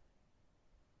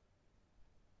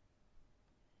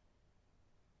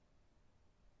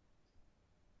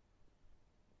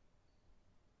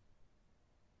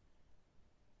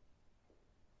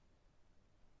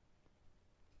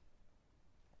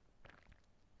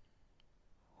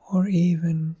 Or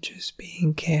even just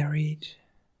being carried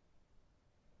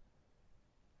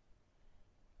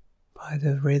by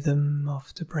the rhythm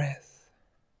of the breath.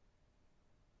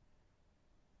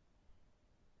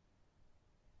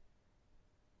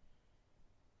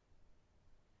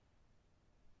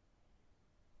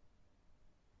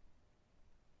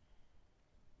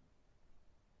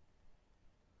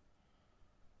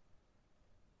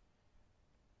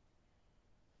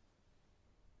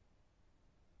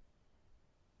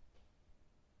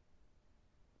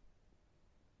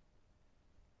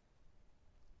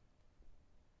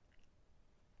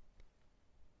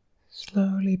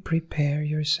 Slowly prepare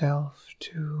yourself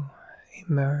to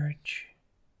emerge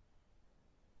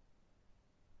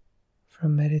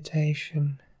from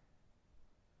meditation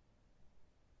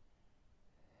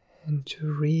and to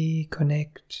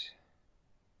reconnect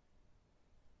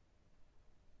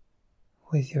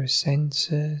with your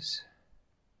senses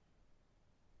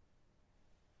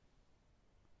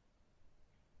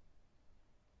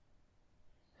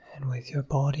and with your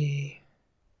body.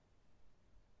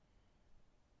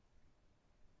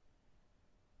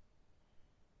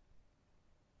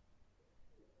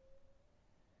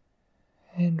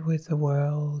 And with the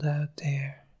world out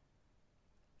there.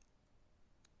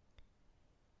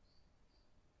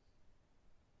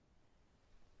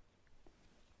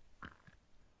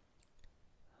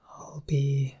 I'll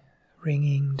be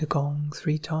ringing the gong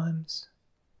 3 times.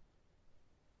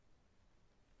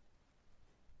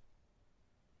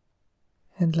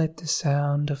 And let the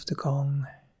sound of the gong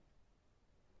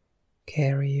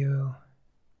carry you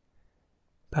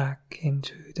back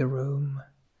into the room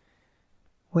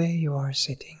where you are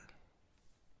sitting.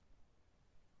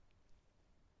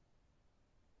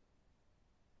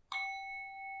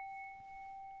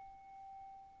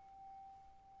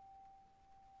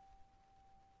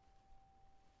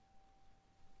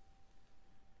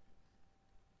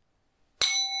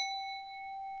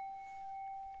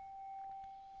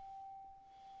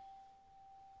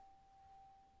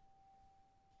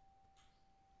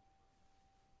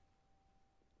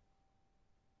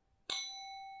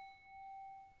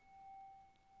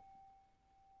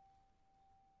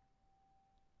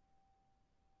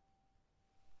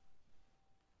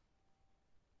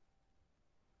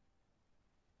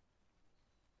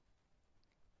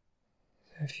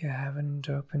 If you haven't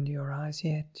opened your eyes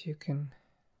yet, you can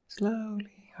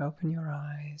slowly open your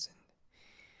eyes and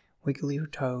wiggle your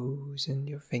toes and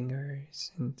your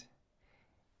fingers and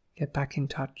get back in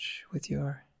touch with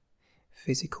your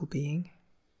physical being.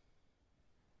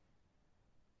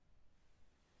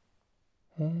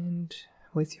 And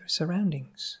with your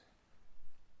surroundings.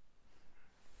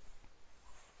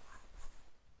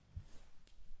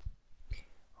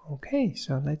 Okay,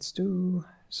 so let's do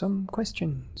some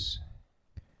questions.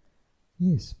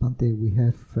 Yes, Bhante, we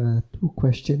have 2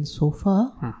 questions so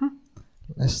far.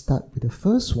 Let's start with the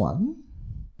first one.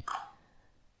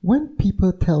 When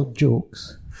people tell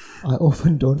jokes, I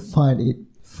often don't find it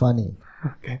funny.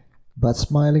 Okay. But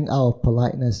smiling out of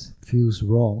politeness feels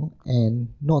wrong,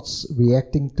 and not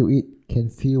reacting to it can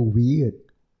feel weird.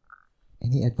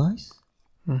 Any advice?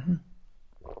 I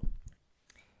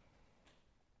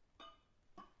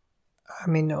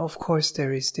mean, of course,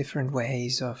 there is different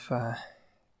ways of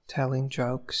telling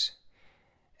jokes,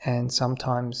 and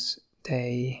sometimes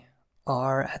they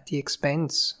are at the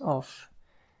expense of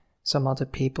some other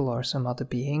people or some other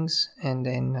beings, and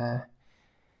then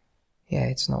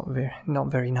it's not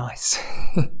very nice.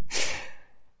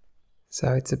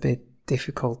 So it's a bit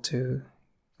difficult to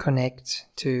connect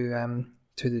to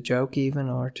the joke even,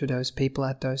 or to those people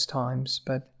at those times.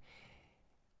 But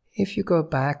if you go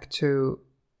back to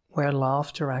where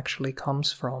laughter actually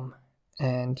comes from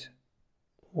and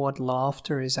what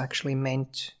laughter is actually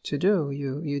meant to do,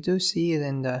 you do see it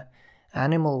in the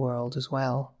animal world as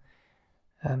well.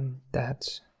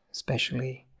 That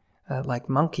especially like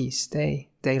monkeys, they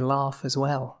laugh as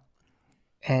well.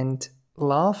 And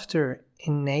laughter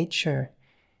in nature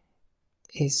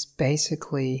is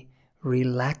basically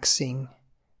relaxing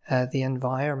the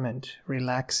environment,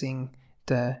 relaxing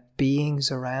the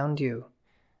beings around you.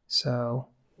 So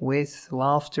with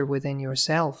laughter within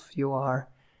yourself, you are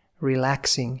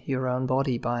relaxing your own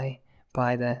body by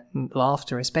the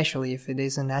laughter, especially if it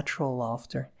is a natural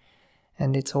laughter.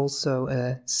 And it's also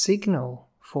a signal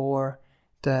for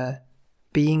the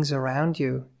beings around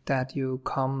you that you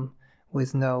come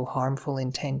with no harmful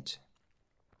intent.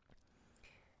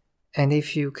 And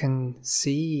if you can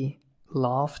see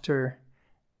laughter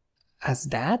as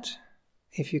that,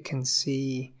 if you can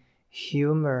see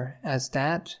humor as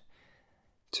that,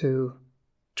 to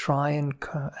try and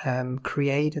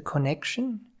create a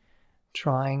connection,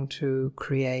 trying to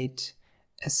create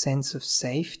a sense of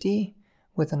safety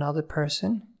with another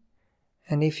person,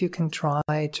 and if you can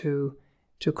try to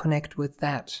connect with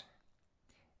that,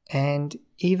 and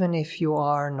even if you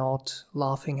are not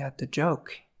laughing at the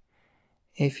joke,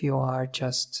 if you are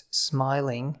just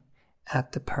smiling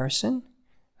at the person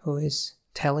who is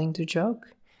telling the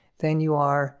joke, then you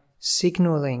are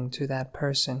signaling to that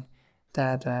person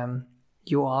that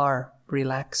you are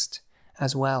relaxed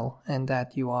as well, and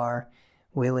that you are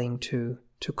willing to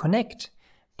connect,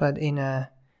 but in a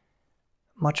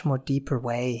much more deeper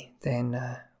way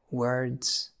than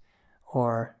words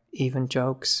or even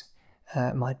jokes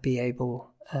might be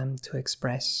able to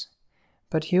express.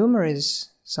 But humor is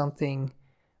something,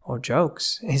 or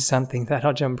jokes is something that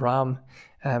Ajahn Brahm,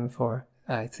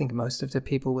 I think most of the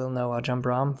people will know Ajahn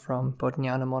Brahm from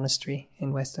Bodhidhaja Monastery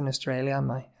in Western Australia,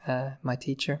 my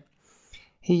teacher.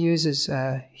 He uses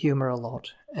humor a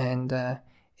lot, and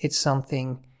it's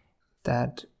something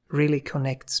that really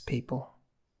connects people.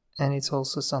 And it's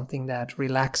also something that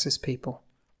relaxes people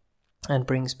and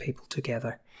brings people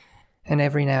together. And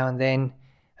every now and then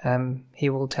he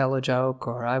will tell a joke,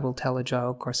 or I will tell a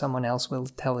joke, or someone else will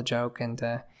tell a joke,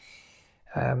 and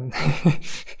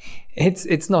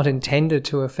it's not intended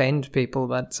to offend people,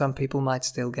 but some people might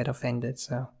still get offended.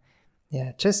 So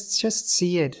yeah, just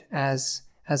see it as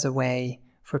a way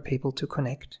for people to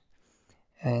connect,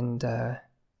 and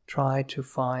try to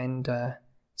find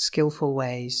skillful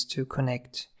ways to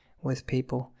connect with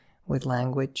people with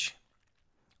language,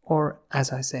 or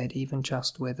as I said, even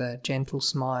just with a gentle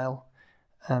smile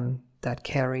that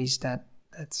carries that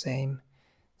same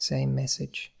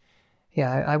message.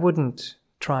 Yeah, I wouldn't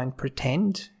try and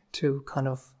pretend to kind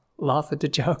of laugh at the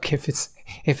joke if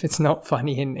it's not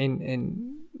funny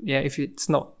if it's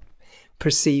not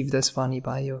perceived as funny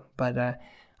by you. But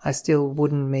I still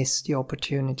wouldn't miss the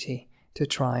opportunity to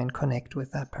try and connect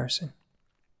with that person.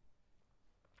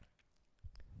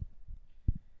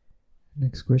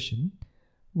 Next question.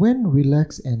 When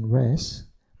relax and rest,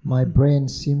 my brain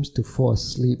seems to fall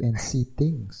asleep and see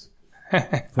things.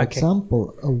 For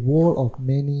example, a wall of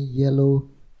many yellow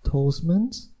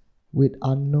talismans with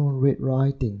unknown red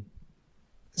writing.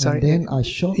 Sorry, and then I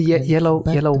shot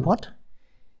yellow what?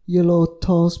 Yellow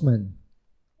talisman.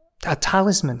 A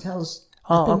talisman.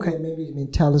 Okay. Maybe you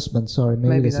mean talisman. Sorry,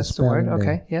 maybe that's the word. Okay,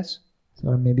 there. yes.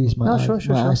 Sorry, maybe it's my sure.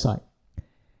 eyesight.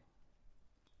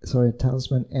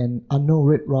 talisman and unknown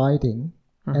red riding,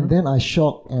 and then I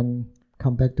shock and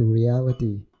come back to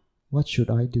reality. What should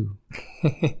I do?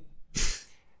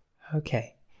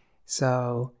 Okay,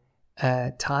 so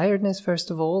tiredness,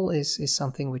 first of all, is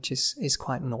something which is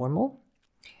quite normal.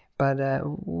 But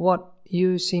what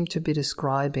you seem to be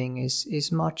describing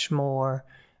is much more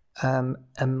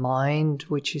a mind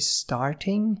which is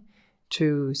starting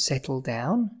to settle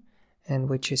down and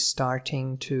which is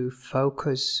starting to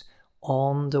focus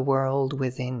on the world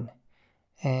within.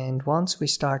 And once we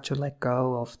start to let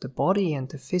go of the body and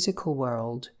the physical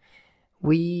world,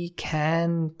 we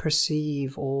can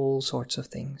perceive all sorts of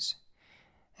things.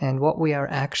 And what we are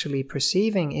actually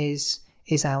perceiving is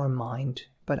our mind.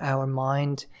 But our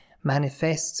mind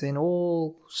manifests in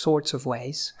all sorts of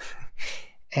ways.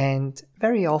 And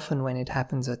very often when it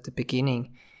happens at the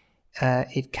beginning,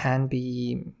 it can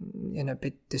be a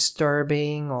bit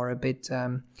disturbing or a bit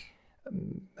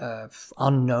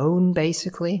unknown,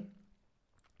 basically.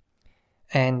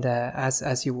 And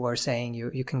as you were saying,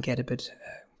 you can get a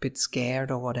bit scared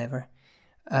or whatever.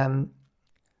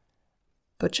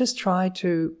 But just try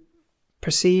to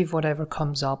perceive whatever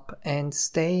comes up and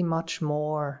stay much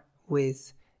more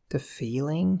with the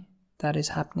feeling that is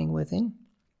happening within.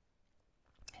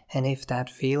 And if that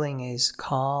feeling is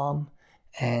calm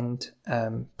and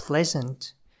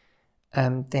pleasant,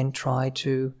 then try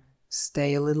to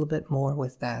stay a little bit more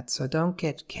with that. So don't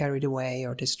get carried away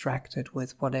or distracted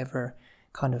with whatever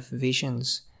kind of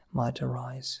visions might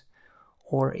arise.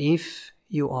 Or if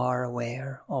you are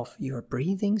aware of your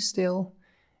breathing still,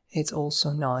 it's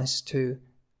also nice to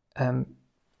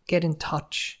get in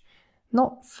touch,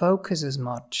 not focus as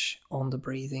much on the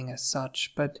breathing as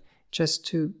such, but just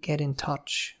to get in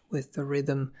touch with the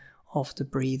rhythm of the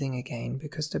breathing again,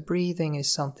 because the breathing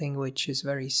is something which is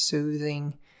very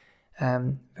soothing,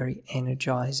 very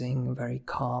energizing, very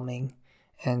calming,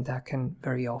 and that can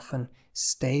very often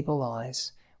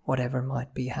stabilize whatever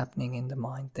might be happening in the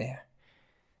mind there.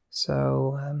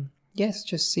 So yes,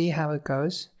 just see how it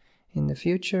goes in the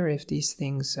future. If these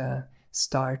things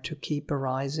start to keep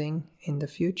arising in the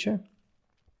future,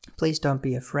 please don't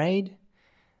be afraid.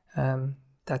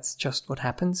 That's just what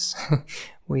happens.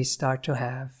 We start to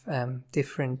have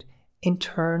different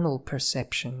internal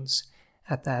perceptions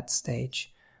at that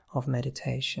stage of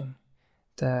meditation.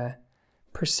 The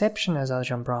perception, as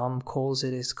Ajahn Brahm calls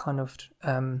it, is kind of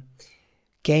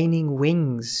gaining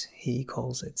wings, he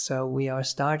calls it. So we are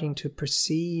starting to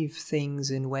perceive things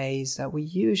in ways that we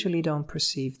usually don't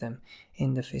perceive them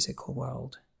in the physical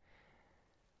world.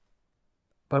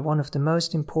 But one of the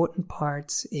most important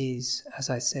parts is,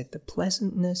 as I said, the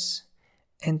pleasantness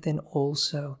and then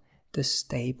also the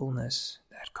stableness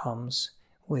that comes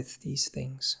with these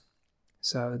things.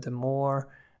 So the more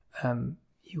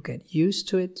you get used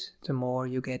to it, the more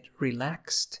you get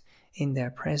relaxed in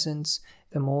their presence,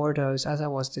 the more those, as I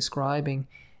was describing,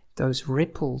 those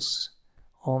ripples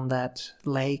on that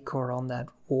lake or on that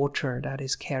water that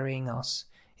is carrying us,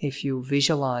 if you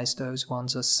visualize those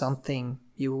ones as something,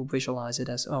 you will visualize it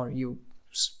as, or you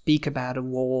speak about a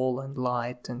wall and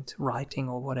light and writing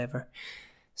or whatever.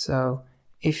 So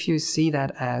if you see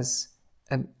that as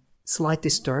a slight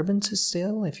disturbances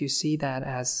still, if you see that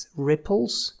as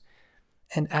ripples,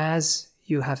 and as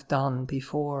you have done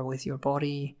before with your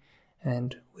body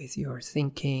and with your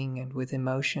thinking and with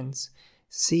emotions,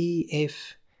 see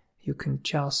if you can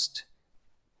just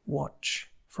watch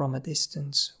from a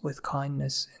distance with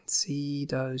kindness and see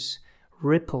those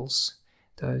ripples,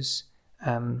 those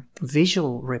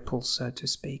visual ripples, so to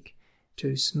speak,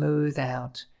 to smooth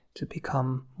out, to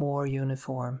become more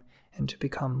uniform and to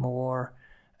become more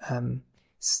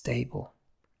stable.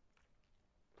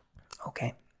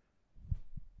 Okay.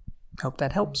 Hope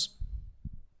that helps.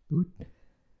 Good.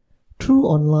 Through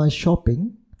online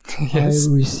shopping, Yes.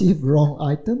 I received wrong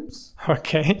items.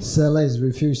 Okay. Seller is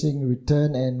refusing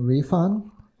return and refund,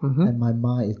 Mm-hmm. and my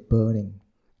mind is burning.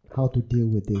 How to deal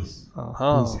with this?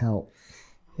 Please help.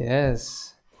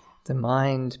 Yes. The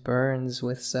mind burns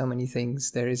with so many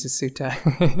things. There is a sutta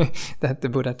that the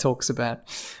Buddha talks about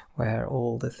where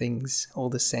all the things, all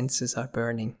the senses are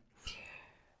burning.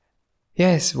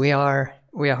 Yes, we are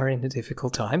in a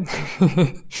difficult time,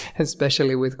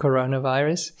 especially with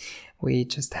coronavirus. We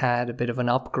just had a bit of an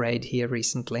upgrade here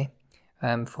recently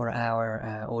for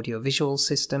our audiovisual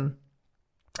system,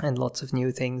 and lots of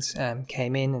new things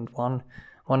came in, and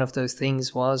one of those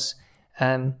things was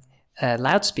a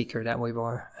loudspeaker that we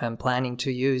were planning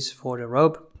to use for the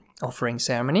robe offering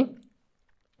ceremony.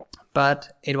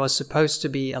 But it was supposed to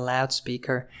be a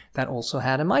loudspeaker that also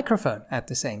had a microphone at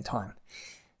the same time.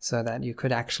 so that you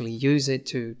could actually use it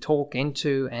to talk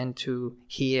into and to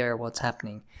hear what's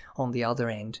happening on the other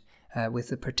end with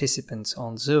the participants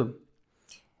on Zoom.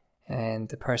 And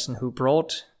the person who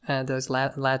brought those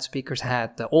loudspeakers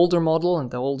had the older model, and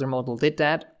the older model did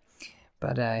that.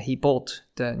 But he bought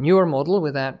the newer model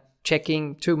without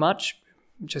checking too much,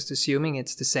 just assuming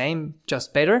it's the same,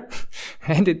 just better.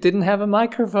 And it didn't have a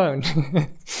microphone.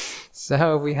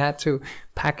 So we had to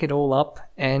pack it all up,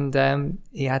 and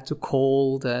he had to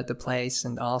call the place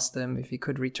and ask them if he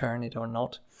could return it or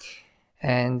not.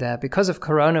 And because of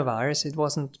coronavirus, it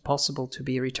wasn't possible to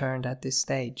be returned at this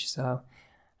stage. So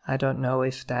I don't know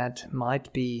if that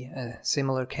might be a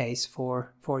similar case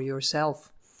for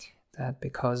yourself, that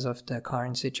because of the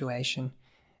current situation,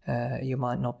 you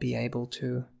might not be able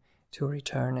to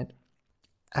return it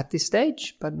at this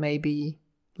stage, but maybe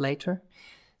later.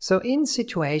 So in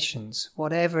situations,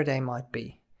 whatever they might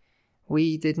be,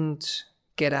 we didn't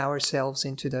get ourselves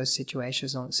into those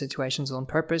situations on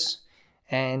purpose,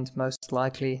 and most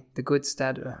likely the goods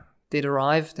that did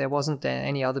arrive, there wasn't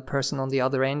any other person on the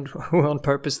other end who on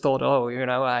purpose thought, oh,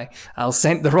 I'll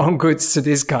send the wrong goods to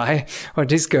this guy or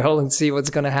this girl and see what's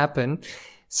going to happen.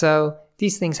 So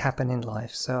these things happen in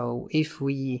life. So if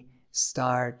we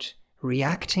start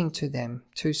reacting to them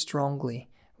too strongly,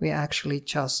 we actually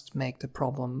just make the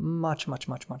problem much, much,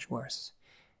 much, much worse.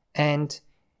 And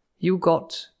you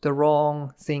got the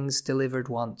wrong things delivered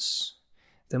once.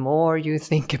 The more you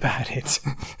think about it,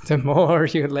 the more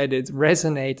you let it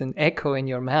resonate and echo in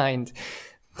your mind,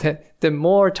 the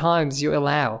more times you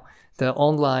allow the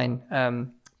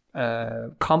online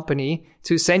company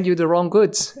to send you the wrong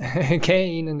goods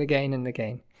again and again and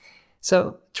again.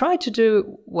 So try to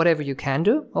do whatever you can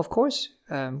do, of course.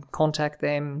 Contact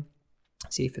them,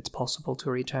 see if it's possible to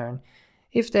return.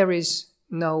 If there is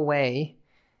no way,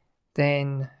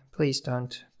 then please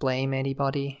don't blame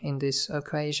anybody in this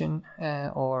occasion,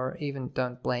 or even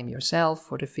don't blame yourself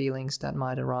for the feelings that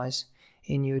might arise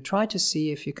in you. Try to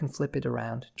see if you can flip it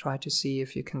around. Try to see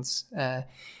if you can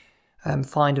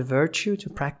find a virtue to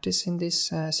practice in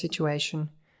this situation,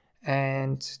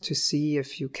 and to see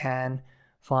if you can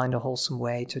find a wholesome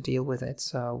way to deal with it.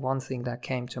 So one thing that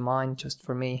came to mind just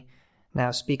for me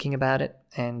now, speaking about it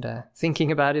and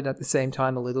thinking about it at the same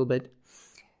time a little bit,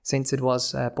 since it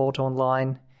was bought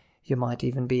online, you might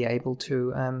even be able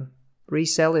to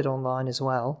resell it online as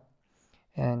well,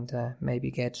 and maybe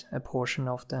get a portion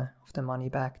of the money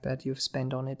back that you've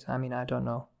spent on it. I mean, I don't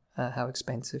know how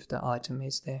expensive the item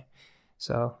is there.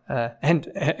 So,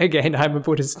 and again, I'm a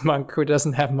Buddhist monk who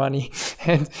doesn't have money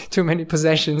and too many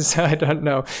possessions, so I don't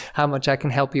know how much I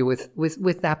can help you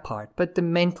with that part. But the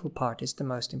mental part is the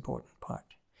most important part.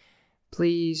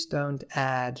 Please don't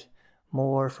add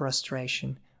more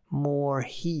frustration, more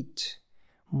heat,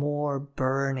 more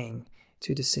burning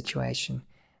to the situation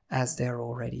as there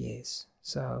already is.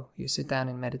 So you sit down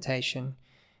in meditation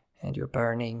and you're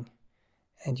burning,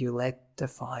 and you let the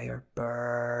fire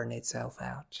burn itself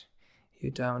out. You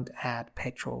don't add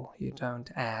petrol, you don't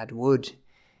add wood,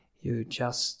 you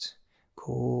just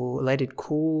let it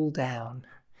cool down,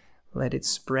 let it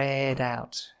spread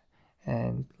out,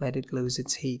 and let it lose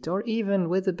its heat. Or even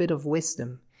with a bit of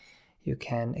wisdom, you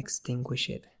can extinguish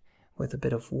it with a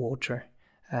bit of water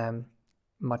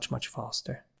much, much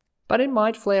faster. But it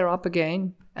might flare up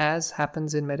again, as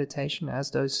happens in meditation,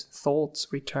 as those thoughts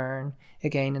return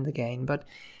again and again. But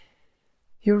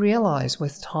you realize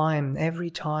with time, every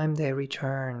time they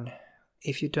return,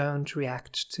 if you don't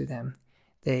react to them,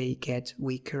 they get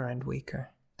weaker and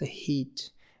weaker. The heat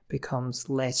becomes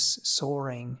less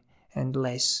soaring and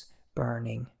less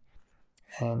burning,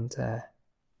 and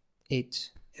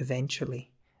it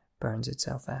eventually burns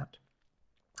itself out.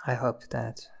 I hope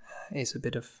that is a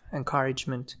bit of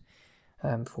encouragement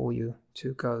for you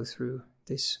to go through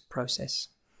this process.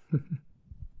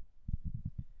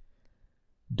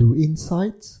 Do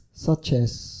insights, such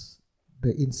as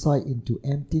the insight into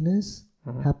emptiness,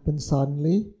 happen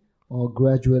suddenly or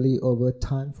gradually over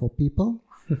time for people?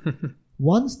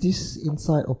 Once this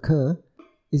insight occurs,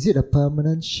 is it a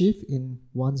permanent shift in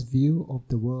one's view of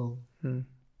the world?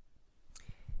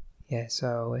 Yeah,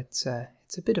 so it's a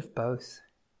bit of both.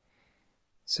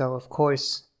 So of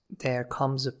course there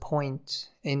comes a point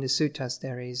in the suttas,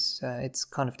 it's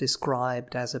kind of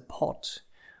described as a pot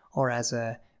or as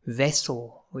a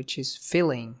vessel which is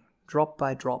filling drop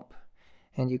by drop,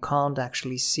 and you can't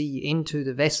actually see into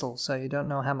the vessel, so you don't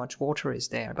know how much water is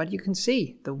there, but you can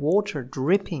see the water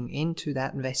dripping into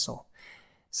that vessel.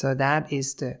 So that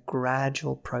is the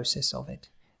gradual process of it,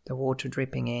 the water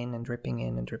dripping in and dripping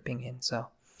in and dripping in. So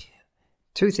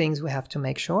two things we have to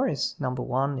make sure is, number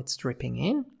one, it's dripping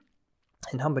in,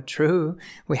 And number two,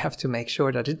 we have to make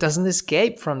sure that it doesn't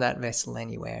escape from that vessel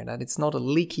anywhere, that it's not a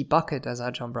leaky bucket, as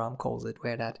Ajahn Brahm calls it,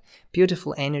 where that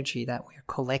beautiful energy that we're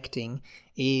collecting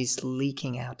is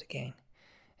leaking out again.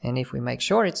 And if we make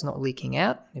sure it's not leaking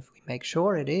out, if we make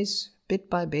sure it is bit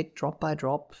by bit, drop by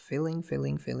drop, filling,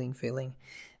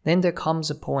 then there comes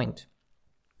a point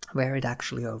where it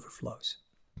actually overflows.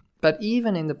 But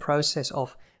even in the process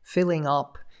of filling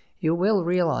up, you will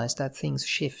realize that things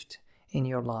shift in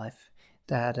your life.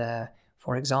 That,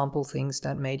 for example, things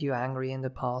that made you angry in the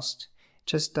past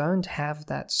just don't have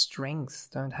that strength,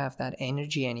 don't have that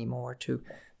energy anymore to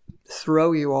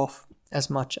throw you off as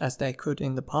much as they could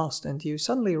in the past. And you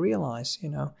suddenly realize,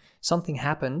 something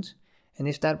happened. And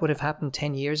if that would have happened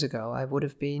 10 years ago, I would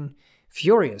have been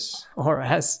furious. Or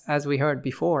as we heard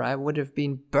before, I would have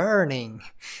been burning.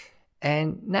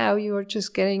 And now you are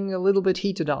just getting a little bit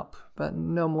heated up, but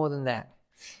no more than that.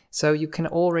 So you can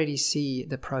already see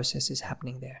the process is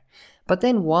happening there. But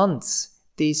then once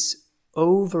this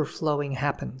overflowing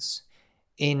happens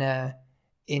in a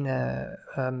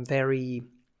very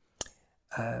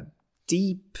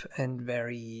deep and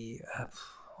very,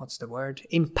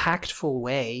 impactful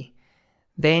way,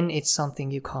 then it's something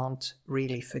you can't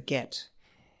really forget.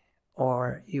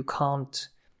 Or you can't,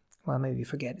 maybe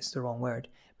forget is the wrong word,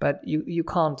 but you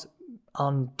can't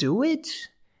undo it.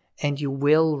 And you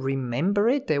will remember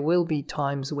it. There will be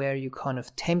times where you kind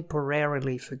of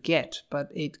temporarily forget,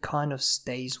 but it kind of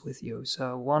stays with you.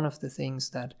 So one of the things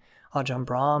that Ajahn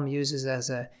Brahm uses as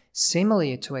a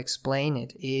simile to explain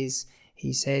it is,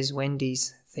 he says, when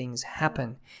these things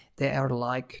happen, they are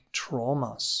like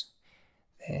traumas.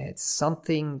 It's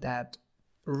something that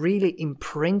really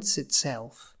imprints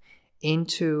itself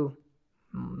into,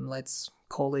 let's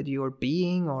call it your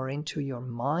being, or into your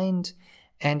mind.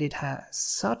 And it has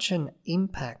such an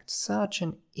impact, such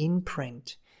an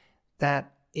imprint,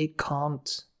 that it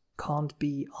can't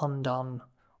be undone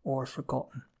or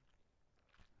forgotten.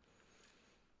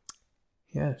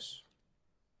 Yes.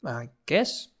 I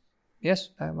guess. Yes,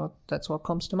 that's what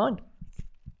comes to mind.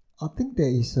 I think there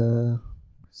is a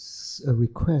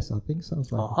request. I think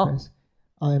sounds like a request.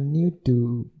 I am new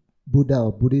to Buddha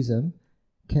or Buddhism.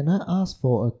 Can I ask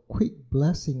for a quick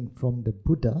blessing from the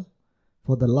Buddha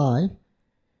for the life?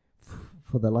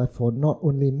 For not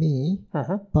only me,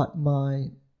 but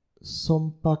my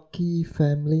Sompaki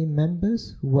family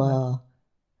members who are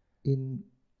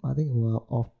who are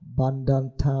of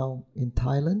Bandan town in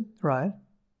Thailand. Right.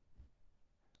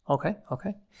 Okay.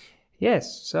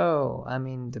 Yes, so,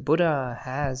 the Buddha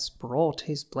has brought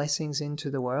his blessings into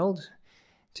the world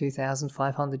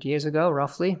 2,500 years ago,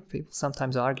 roughly. People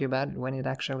sometimes argue about it when it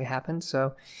actually happened.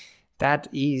 So that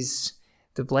is...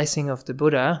 the blessing of the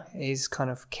Buddha is kind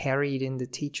of carried in the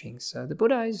teachings. So the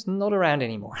Buddha is not around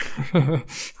anymore.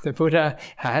 The Buddha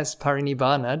has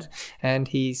parinibbanaed, and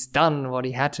he's done what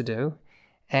he had to do.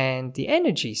 And the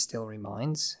energy still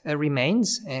remains,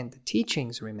 and the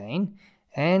teachings remain.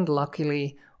 And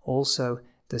luckily, also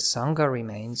the Sangha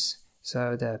remains.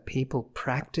 So the people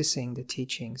practicing the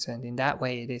teachings, and in that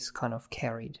way it is kind of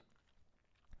carried.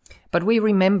 But we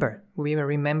remember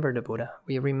the Buddha.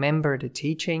 We remember the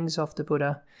teachings of the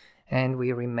Buddha, and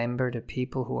we remember the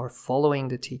people who are following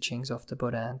the teachings of the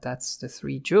Buddha. And that's the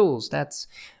three jewels. That's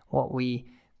what we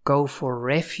go for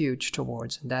refuge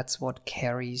towards. And that's what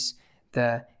carries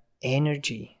the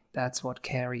energy. That's what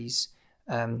carries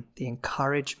the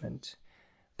encouragement.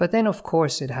 But then, of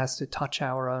course, it has to touch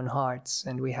our own hearts,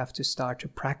 and we have to start to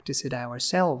practice it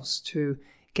ourselves to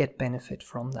get benefit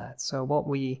from that. So what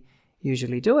we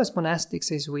usually do as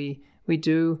monastics is we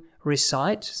do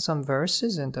recite some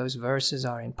verses, and those verses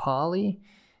are in Pali,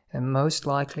 and most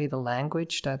likely the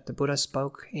language that the Buddha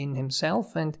spoke in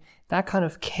himself, and that kind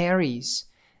of carries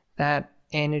that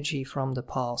energy from the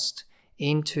past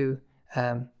into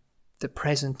the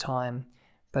present time.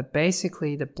 But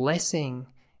basically the blessing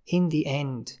in the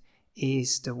end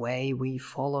is the way we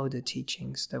follow the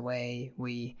teachings, the way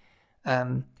we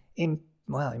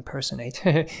impersonate,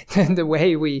 the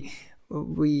way we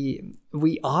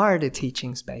are the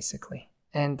teachings, basically.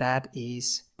 And that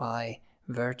is by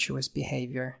virtuous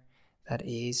behavior. That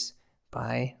is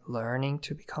by learning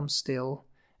to become still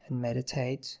and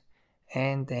meditate.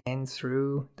 And then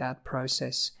through that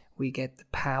process, we get the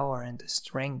power and the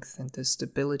strength and the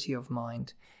stability of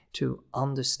mind to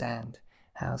understand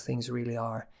how things really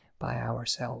are by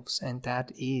ourselves. And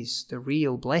that is the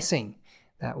real blessing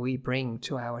that we bring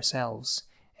to ourselves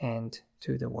and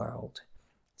to the world.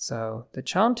 So the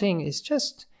chanting is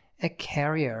just a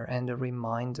carrier and a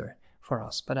reminder for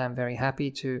us. But I'm very happy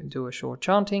to do a short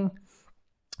chanting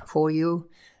for you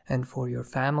and for your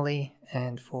family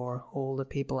and for all the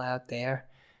people out there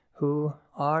who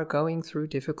are going through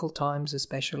difficult times,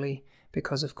 especially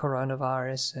because of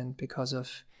coronavirus and because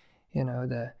of,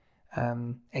 the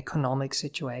economic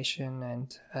situation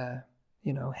and,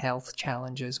 health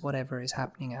challenges, whatever is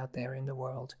happening out there in the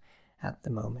world at the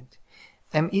moment.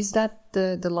 Is that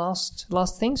the last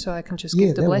thing? So I can just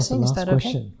give the blessing? Is that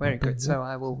okay? Question. Very good. So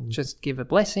I will just give a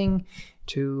blessing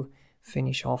to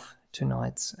finish off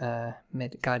tonight's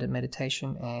guided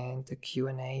meditation and the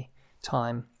Q&A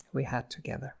time we had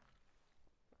together.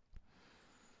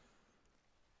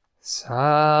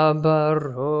 Sabba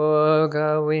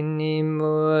roga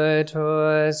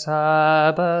vinimuto,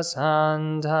 sabba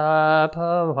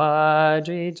santapa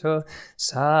vajito,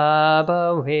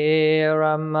 sabba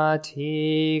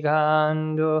viramati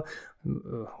gando,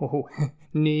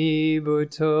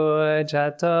 nibuto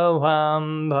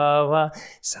jatavam bhava,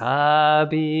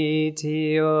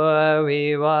 sabitio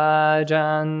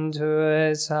vivajantu,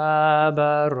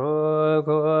 sabba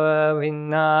rogo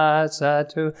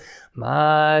vinasatu,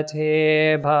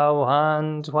 mate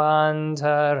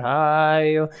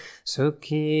bhavantwantarayo,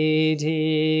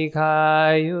 sukhiti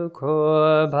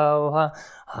kayuko bhava,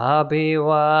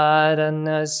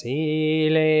 abhivadana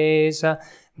silesa,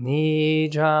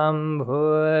 nijam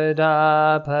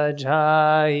buddha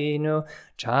pajayino,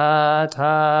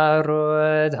 chataro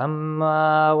dhamma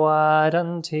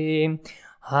vadanti,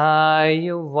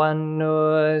 ayuvano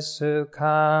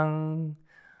sukhang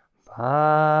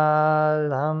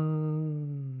Palam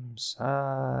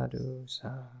sadhu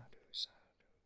sadhu.